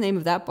what's the name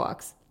of that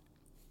box?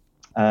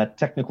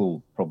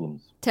 Technical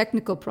problems.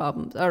 Technical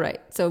problems. All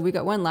right. So we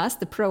got one last,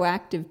 the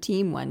proactive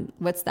team one.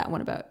 What's that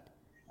one about?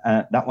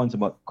 That one's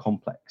about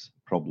complex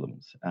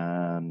problems.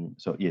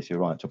 So yes, you're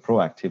right. So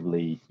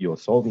proactively, you're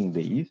solving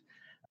these,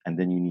 and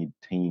then you need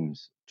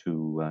teams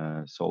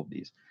to solve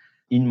these.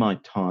 In my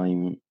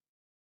time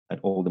at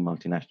all the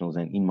multinationals,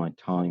 and in my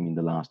time in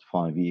the last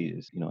 5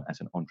 years,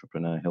 as an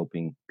entrepreneur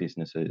helping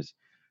businesses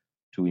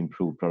to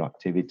improve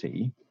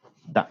productivity,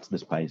 that's the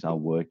space I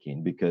work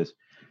in, because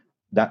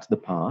that's the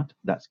part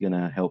that's going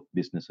to help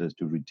businesses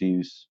to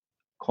reduce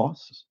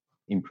costs,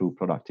 improve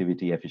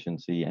productivity,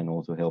 efficiency, and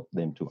also help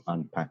them to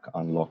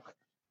unlock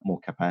more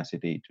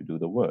capacity to do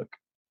the work.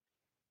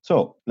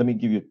 So let me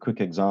give you a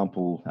quick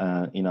example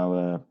in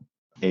our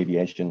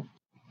aviation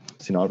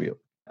scenario.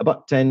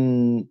 About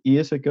 10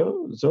 years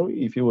ago,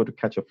 Zoe, if you were to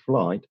catch a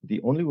flight, the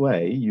only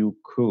way you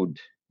could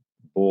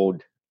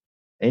board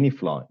any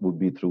flight would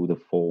be through the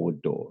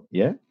forward door.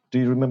 Yeah? Do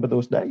you remember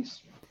those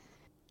days?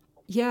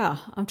 Yeah,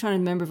 I'm trying to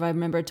remember if I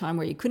remember a time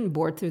where you couldn't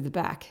board through the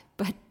back,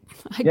 but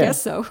I Yeah.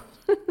 guess so.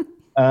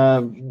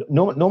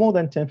 No more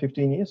than 10,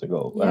 15 years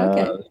ago. Yeah,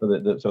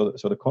 okay.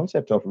 So the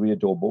concept of rear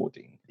door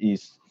boarding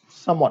is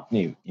somewhat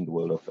new in the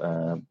world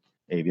of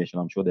aviation.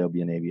 I'm sure there'll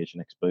be an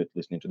aviation expert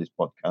listening to this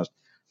podcast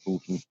who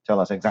can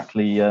tell us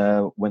exactly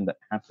when that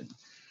happened.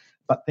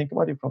 But think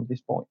about it from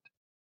this point.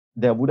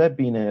 There would have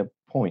been a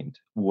point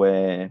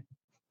where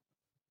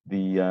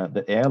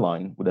the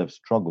airline would have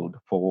struggled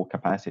for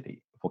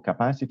capacity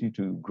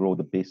to grow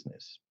the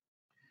business.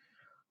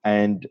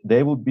 And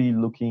they would be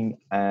looking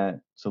at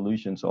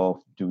solutions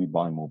of, do we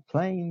buy more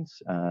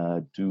planes?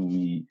 Do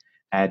we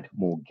add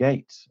more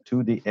gates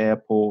to the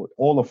airport?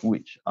 All of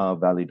which are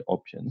valid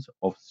options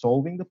of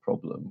solving the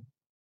problem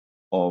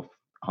of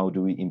how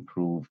do we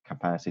improve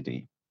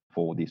capacity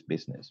for this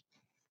business.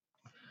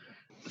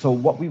 So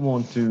what we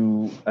want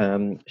to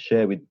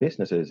share with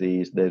businesses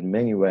is there's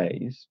many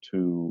ways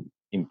to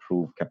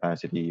improve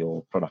capacity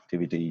or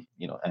productivity,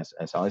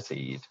 as I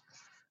see it,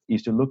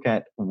 is to look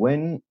at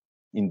when,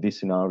 in this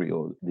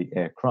scenario, the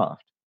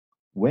aircraft,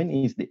 when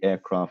is the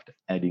aircraft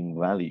adding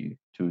value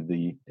to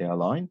the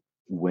airline?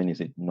 When is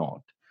it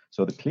not?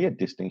 So the clear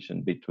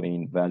distinction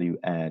between value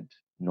add,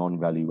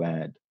 non-value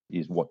add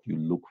is what you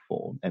look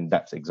for. And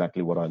that's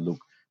exactly what I look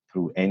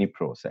through any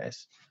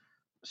process.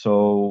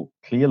 So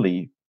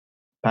clearly,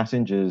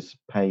 passengers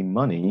pay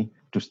money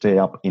to stay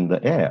up in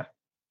the air,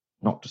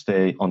 not to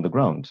stay on the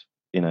ground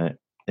in an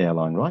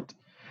airline, right?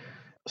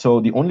 So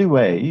the only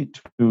way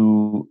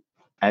to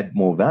add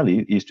more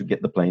value is to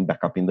get the plane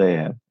back up in the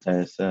air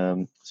as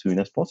soon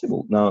as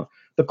possible. Now,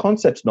 the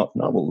concept's not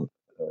novel.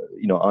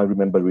 I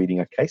remember reading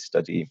a case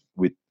study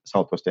with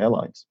Southwest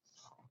Airlines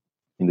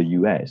in the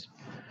US,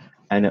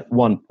 and at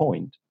one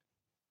point,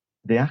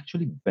 they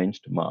actually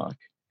benchmark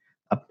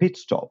a pit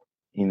stop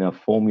in a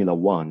Formula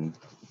One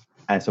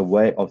as a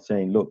way of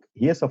saying, look,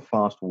 here's a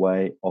fast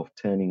way of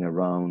turning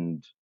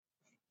around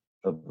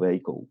a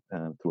vehicle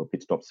through a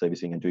pit stop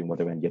servicing and doing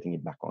whatever and getting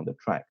it back on the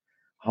track.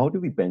 How do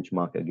we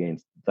benchmark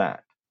against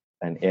that?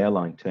 An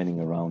airline turning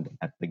around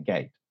at the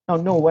gate. Now,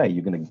 no way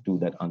you're going to do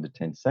that under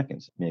 10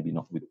 seconds, maybe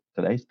not with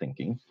today's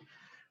thinking,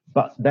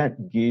 but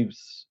that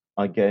gives,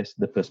 I guess,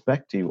 the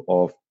perspective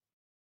of,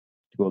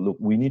 to go, look,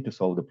 we need to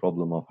solve the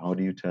problem of how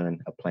do you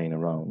turn a plane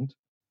around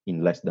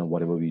in less than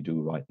whatever we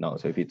do right now.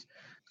 So if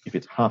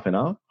it's half an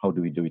hour, how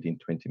do we do it in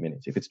 20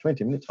 minutes? If it's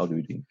 20 minutes, how do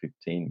we do it in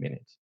 15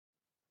 minutes?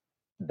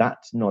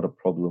 That's not a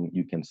problem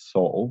you can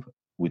solve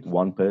with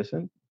one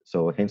person.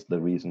 So hence the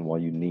reason why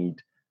you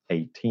need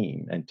a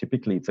team. And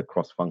typically it's a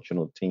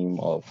cross-functional team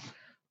of,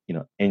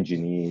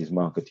 engineers,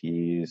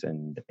 marketeers,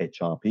 and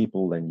HR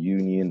people, and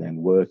union and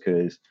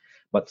workers.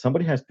 But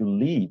somebody has to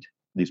lead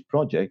this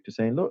project to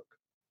say, look,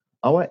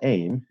 our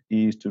aim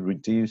is to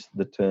reduce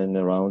the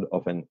turnaround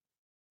of an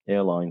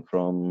airline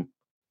from,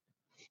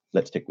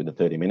 let's stick with the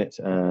 30 minutes,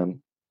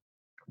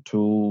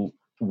 to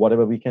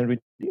whatever we can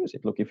reduce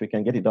it. Look, if we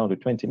can get it down to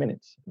 20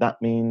 minutes,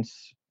 that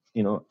means,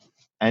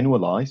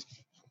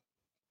 annualized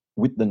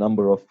with the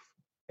number of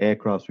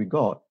aircrafts we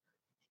got,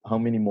 how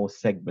many more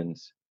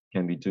segments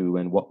can we do,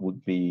 and what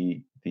would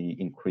be the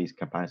increased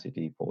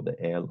capacity for the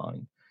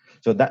airline?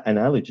 So that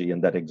analogy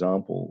and that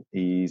example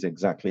is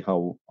exactly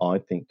how I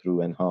think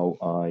through and how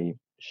I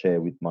share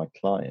with my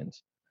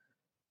clients.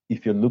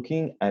 If you're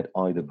looking at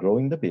either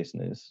growing the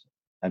business,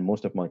 and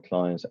most of my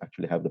clients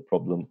actually have the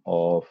problem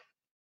of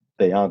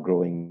they are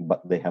growing,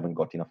 but they haven't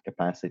got enough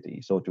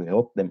capacity. So to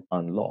help them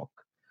unlock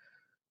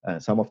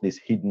some of these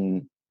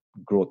hidden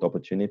growth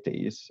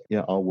opportunities,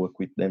 I'll work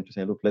with them to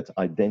say, look, let's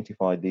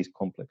identify these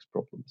complex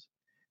problems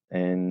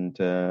and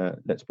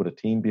let's put a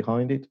team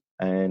behind it.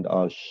 And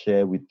I'll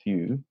share with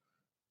you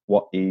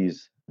what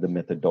is the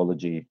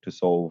methodology to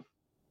solve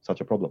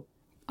such a problem.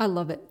 I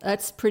love it.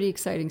 That's pretty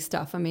exciting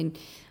stuff. I mean,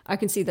 I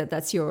can see that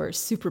that's your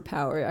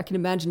superpower. I can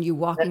imagine you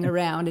walking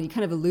around, and you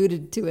kind of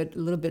alluded to it a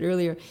little bit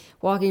earlier,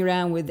 walking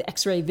around with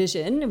X-ray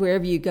vision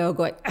wherever you go,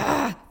 going,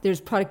 there's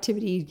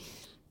productivity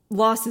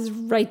losses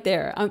right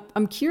there.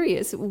 I'm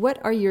curious, what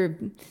are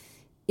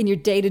in your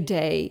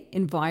day-to-day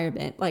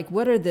environment, like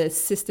what are the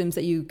systems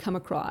that you come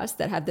across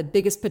that have the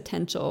biggest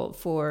potential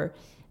for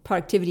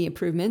productivity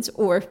improvements,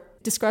 or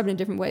describe it in a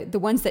different way, the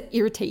ones that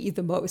irritate you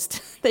the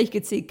most that you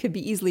could see could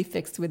be easily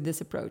fixed with this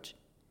approach?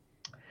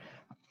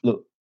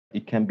 Look,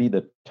 it can be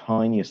the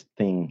tiniest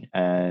thing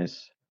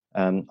as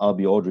I'll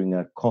be ordering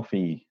a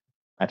coffee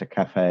at a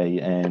cafe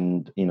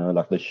and,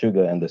 like the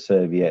sugar and the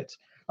serviettes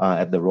are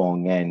at the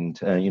wrong end,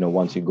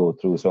 once you go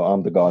through. So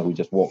I'm the guy who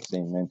just walks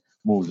in and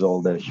moves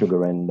all the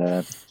sugar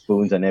and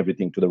spoons and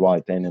everything to the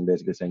right end and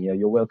basically saying, yeah,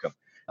 you're welcome.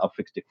 I'll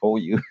fix it for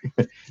you.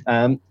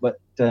 But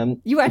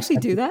You actually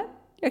do that?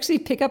 You actually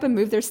pick up and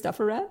move their stuff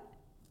around?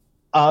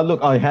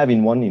 look, I have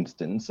in one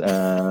instance,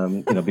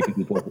 because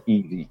it was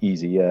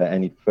easier,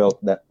 and it felt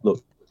that,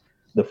 look,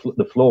 the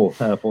floor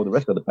for the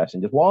rest of the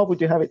passengers, why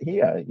would you have it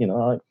here?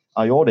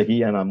 I order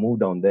here and I move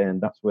down there,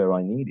 and that's where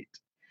I need it.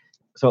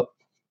 So,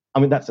 I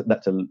mean, that's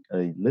a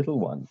little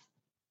one.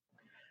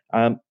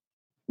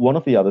 One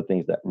of the other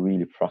things that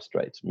really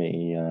frustrates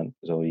me,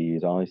 Zoe,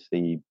 is I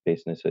see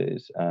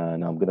businesses,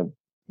 and I'm going to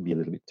be a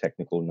little bit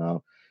technical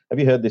now. Have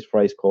you heard this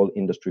phrase called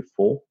Industry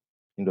 4?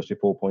 Industry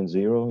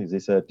 4.0? Is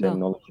this a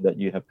terminology that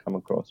you have come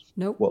across?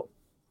 Nope. Well,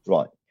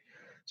 right.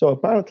 So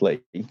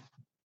apparently,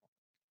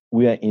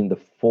 we are in the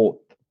fourth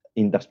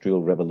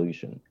industrial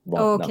revolution right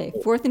now. Okay,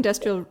 fourth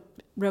industrial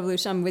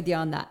revolution. I'm with you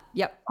on that.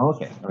 Yep.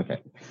 Okay.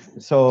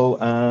 So,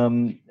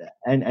 and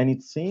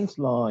it seems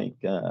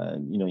like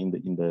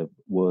in the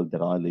world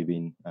that I live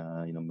in,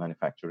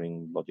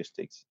 manufacturing,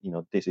 logistics,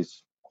 this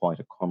is quite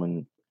a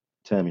common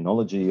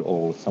terminology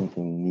or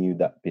something new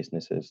that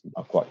businesses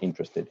are quite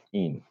interested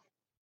in.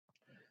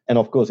 And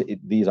of course,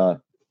 these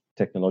are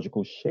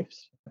technological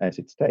shifts, as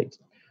it states.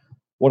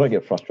 What I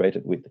get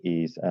frustrated with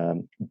is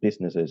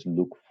businesses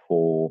look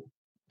for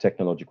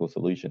technological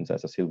solutions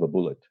as a silver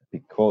bullet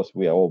because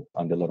we are all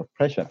under a lot of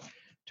pressure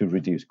to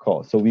reduce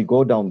costs. So we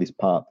go down this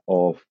path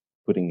of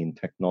putting in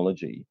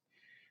technology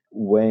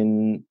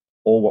when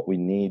all what we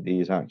need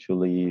is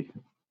actually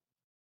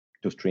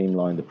to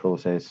streamline the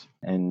process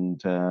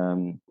and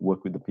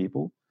work with the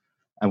people.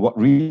 And what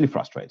really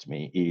frustrates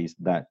me is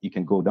that you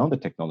can go down the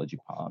technology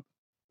path.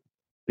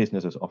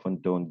 Businesses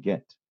often don't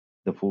get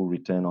the full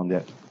return on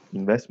their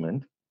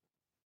investment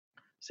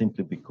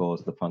simply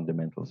because the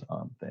fundamentals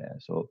aren't there.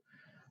 So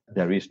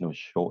there is no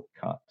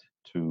shortcut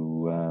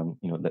to,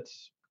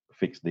 let's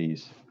fix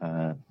these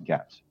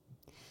gaps.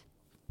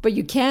 But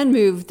you can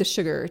move the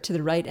sugar to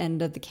the right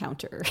end of the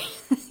counter.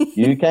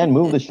 You can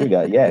move the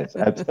sugar. Yes,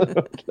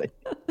 absolutely.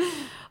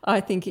 I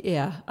think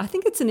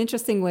it's an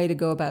interesting way to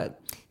go about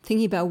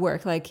thinking about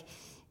work. Like,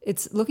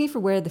 it's looking for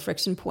where the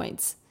friction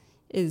points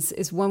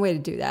is one way to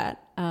do that.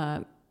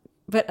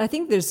 But I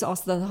think there's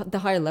also the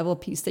higher level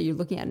piece that you're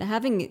looking at,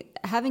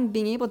 and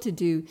being able to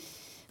do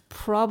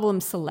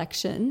problem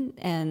selection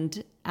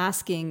and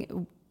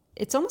asking.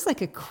 It's almost like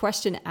a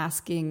question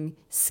asking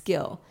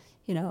skill.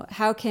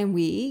 How can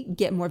we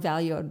get more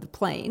value out of the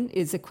plane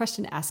is a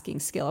question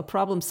asking skill, a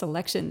problem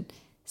selection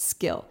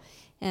skill.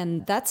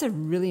 And that's a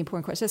really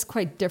important question. That's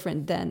quite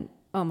different than,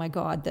 oh my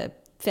God, the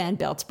fan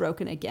belt's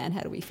broken again.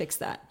 How do we fix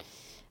that?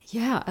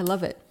 Yeah, I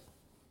love it.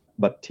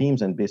 But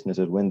teams and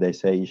businesses, when they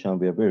say, Ishan,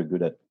 we are very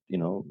good at,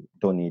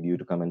 don't need you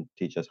to come and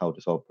teach us how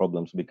to solve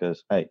problems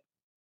because, hey,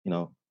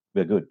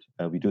 we're good.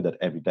 We do that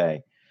every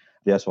day.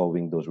 They are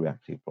solving those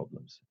reactive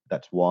problems.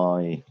 That's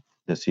why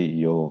the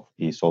CEO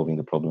is solving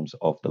the problems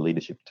of the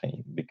leadership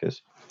team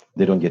because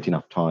they don't get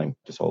enough time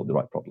to solve the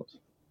right problems.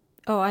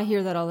 Oh, I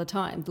hear that all the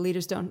time.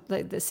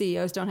 The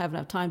CEOs don't have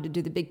enough time to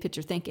do the big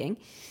picture thinking,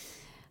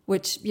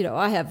 which,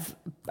 I have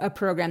a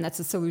program that's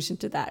a solution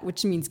to that,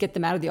 which means get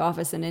them out of the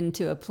office and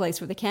into a place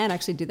where they can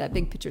actually do that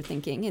big picture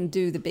thinking and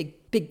do the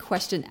big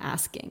question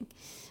asking.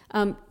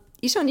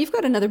 Ishan, you've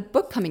got another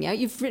book coming out.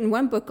 You've written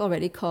one book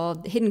already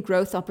called Hidden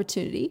Growth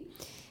Opportunity,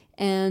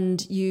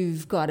 and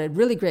you've got a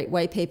really great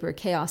white paper,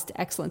 Chaos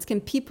to Excellence.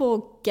 Can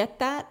people get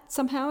that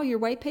somehow, your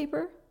white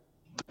paper?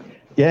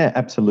 Yeah,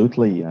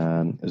 absolutely,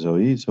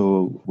 Zoe.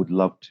 So would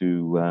love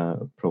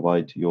to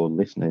provide your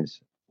listeners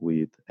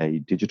with a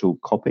digital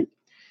copy.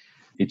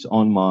 It's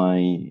on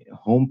my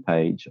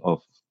homepage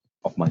of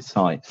my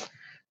site.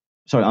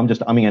 Sorry, I'm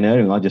just umming and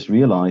erring. I just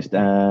realized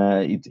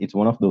it's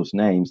one of those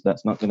names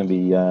that's not going to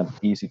be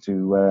easy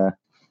to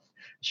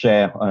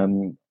share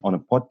on a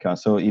podcast.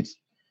 So it's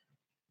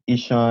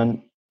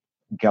Ishan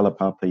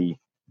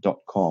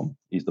Galapathy.com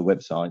is the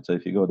website. So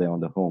if you go there on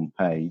the home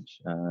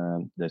page,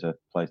 there's a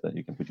place that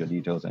you can put your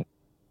details in.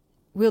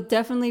 We'll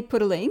definitely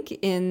put a link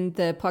in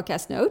the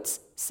podcast notes.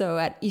 So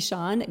at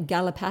Ishan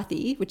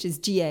Galapathy, which is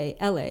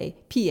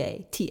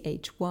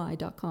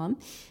GALAPATHY.com,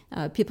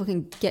 people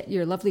can get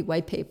your lovely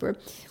white paper,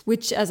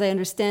 which, as I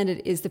understand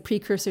it, is the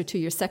precursor to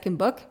your second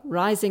book,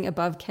 Rising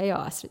Above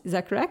Chaos. Is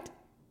that correct?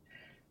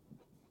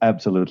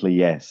 Absolutely,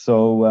 yes.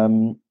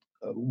 So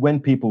when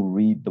people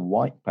read the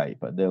white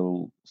paper,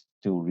 they'll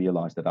still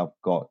realize that I've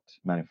got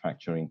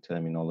manufacturing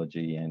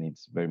terminology and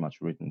it's very much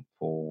written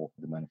for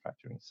the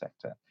manufacturing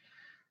sector.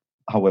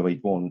 However,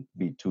 it won't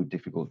be too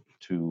difficult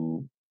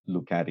to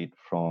look at it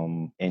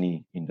from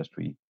any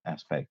industry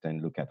aspect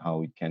and look at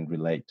how it can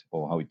relate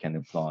or how it can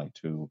apply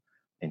to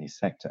any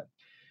sector.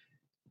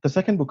 The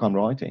second book I'm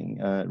writing,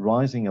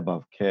 Rising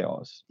Above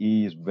Chaos,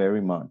 is very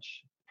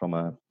much from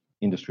an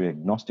industry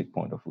agnostic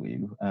point of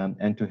view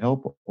and to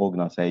help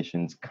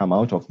organizations come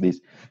out of this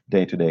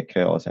day-to-day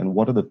chaos and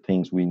what are the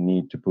things we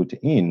need to put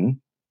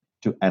in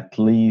to at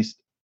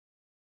least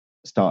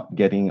start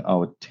getting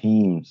our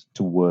teams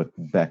to work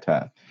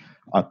better.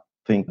 I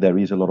think there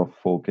is a lot of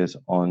focus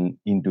on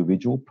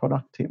individual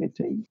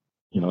productivity.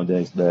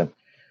 There's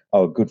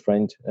our good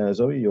friend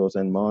Zoe, yours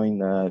and mine,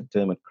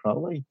 Dermot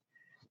Crowley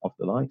of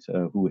the likes,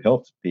 who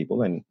helps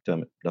people, and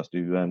Dermot does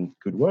do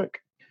good work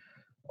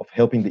of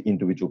helping the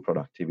individual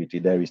productivity.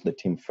 There is the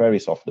Tim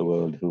Ferriss of the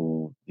world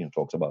who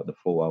talks about the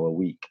 4-hour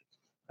week,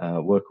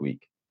 work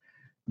week.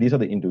 These are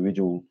the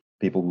individual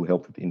people who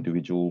help with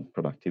individual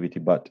productivity,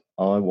 but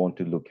I want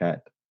to look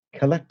at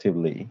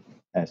collectively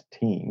as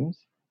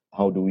teams,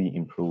 how do we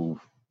improve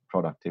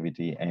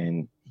productivity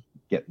and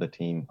get the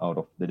team out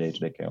of the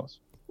day-to-day chaos?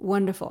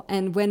 Wonderful.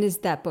 And when is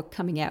that book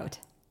coming out?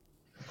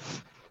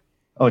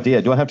 Oh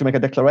dear, do I have to make a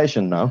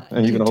declaration now?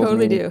 And you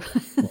totally do.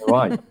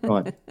 Right.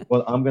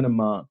 Well, I'm going to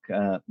mark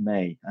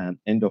May,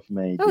 end of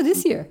May. Oh,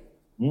 this year?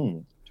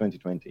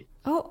 2020.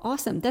 Oh,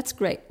 awesome. That's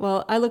great.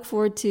 Well, I look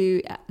forward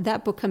to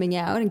that book coming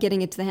out and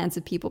getting it to the hands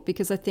of people,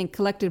 because I think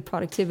collective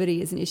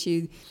productivity is an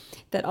issue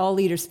that all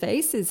leaders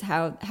face, is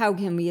how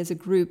can we as a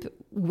group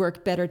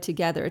work better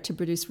together to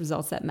produce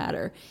results that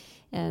matter.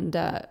 And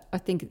I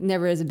think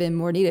never has it been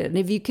more needed. And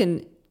if you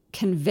can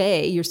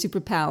convey your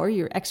superpower,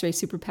 your X-ray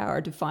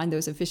superpower, to find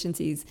those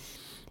efficiencies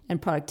and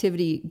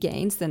productivity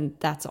gains, then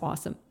that's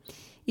awesome.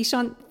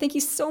 Ishan, thank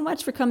you so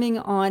much for coming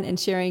on and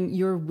sharing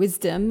your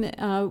wisdom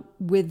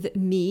with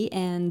me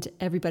and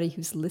everybody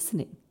who's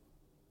listening.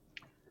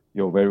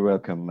 You're very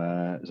welcome,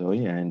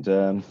 Zoe. And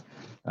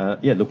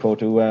look forward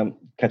to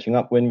catching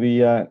up when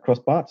we cross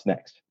paths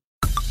next.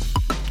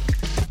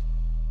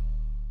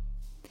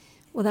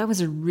 Well, that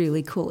was a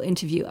really cool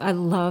interview. I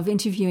love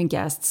interviewing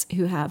guests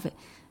who have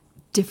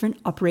different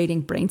operating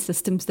brain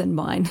systems than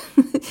mine.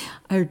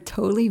 I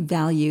totally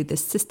value the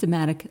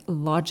systematic,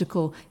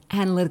 logical,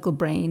 analytical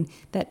brain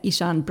that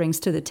Ishan brings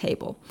to the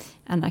table.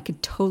 And I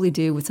could totally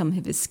do with some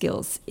of his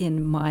skills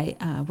in my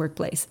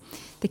workplace.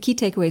 The key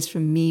takeaways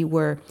from me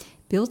were: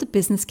 build a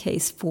business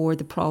case for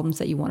the problems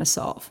that you want to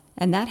solve.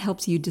 And that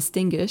helps you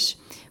distinguish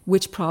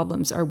which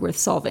problems are worth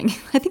solving.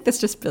 I think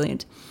that's just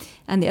brilliant.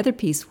 And the other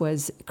piece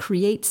was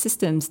create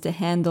systems to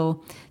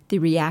handle the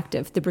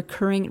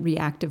recurring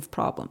reactive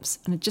problems.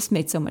 And it just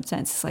made so much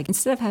sense. It's like,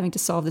 instead of having to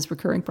solve this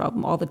recurring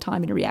problem all the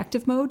time in a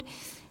reactive mode,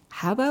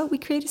 how about we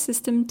create a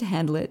system to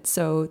handle it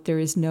so there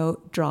is no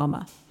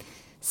drama?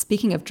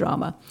 Speaking of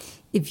drama,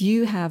 if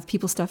you have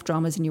people stuff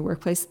dramas in your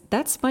workplace,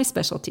 that's my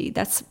specialty.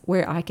 That's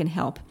where I can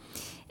help.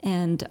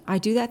 And I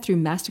do that through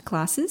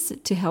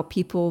masterclasses to help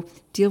people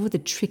deal with the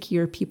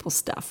trickier people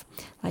stuff,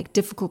 like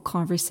difficult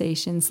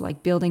conversations,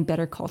 like building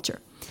better culture.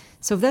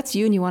 So if that's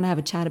you and you want to have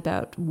a chat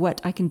about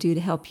what I can do to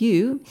help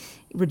you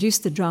reduce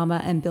the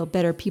drama and build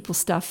better people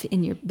stuff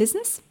in your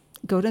business,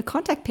 go to the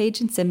contact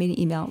page and send me an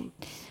email,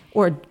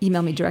 or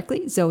email me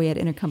directly,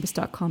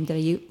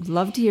 zoe@innercompass.com.au.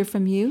 Love to hear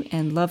from you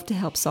and love to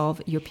help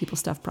solve your people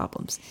stuff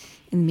problems.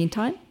 In the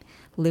meantime,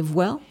 live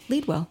well,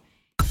 lead well.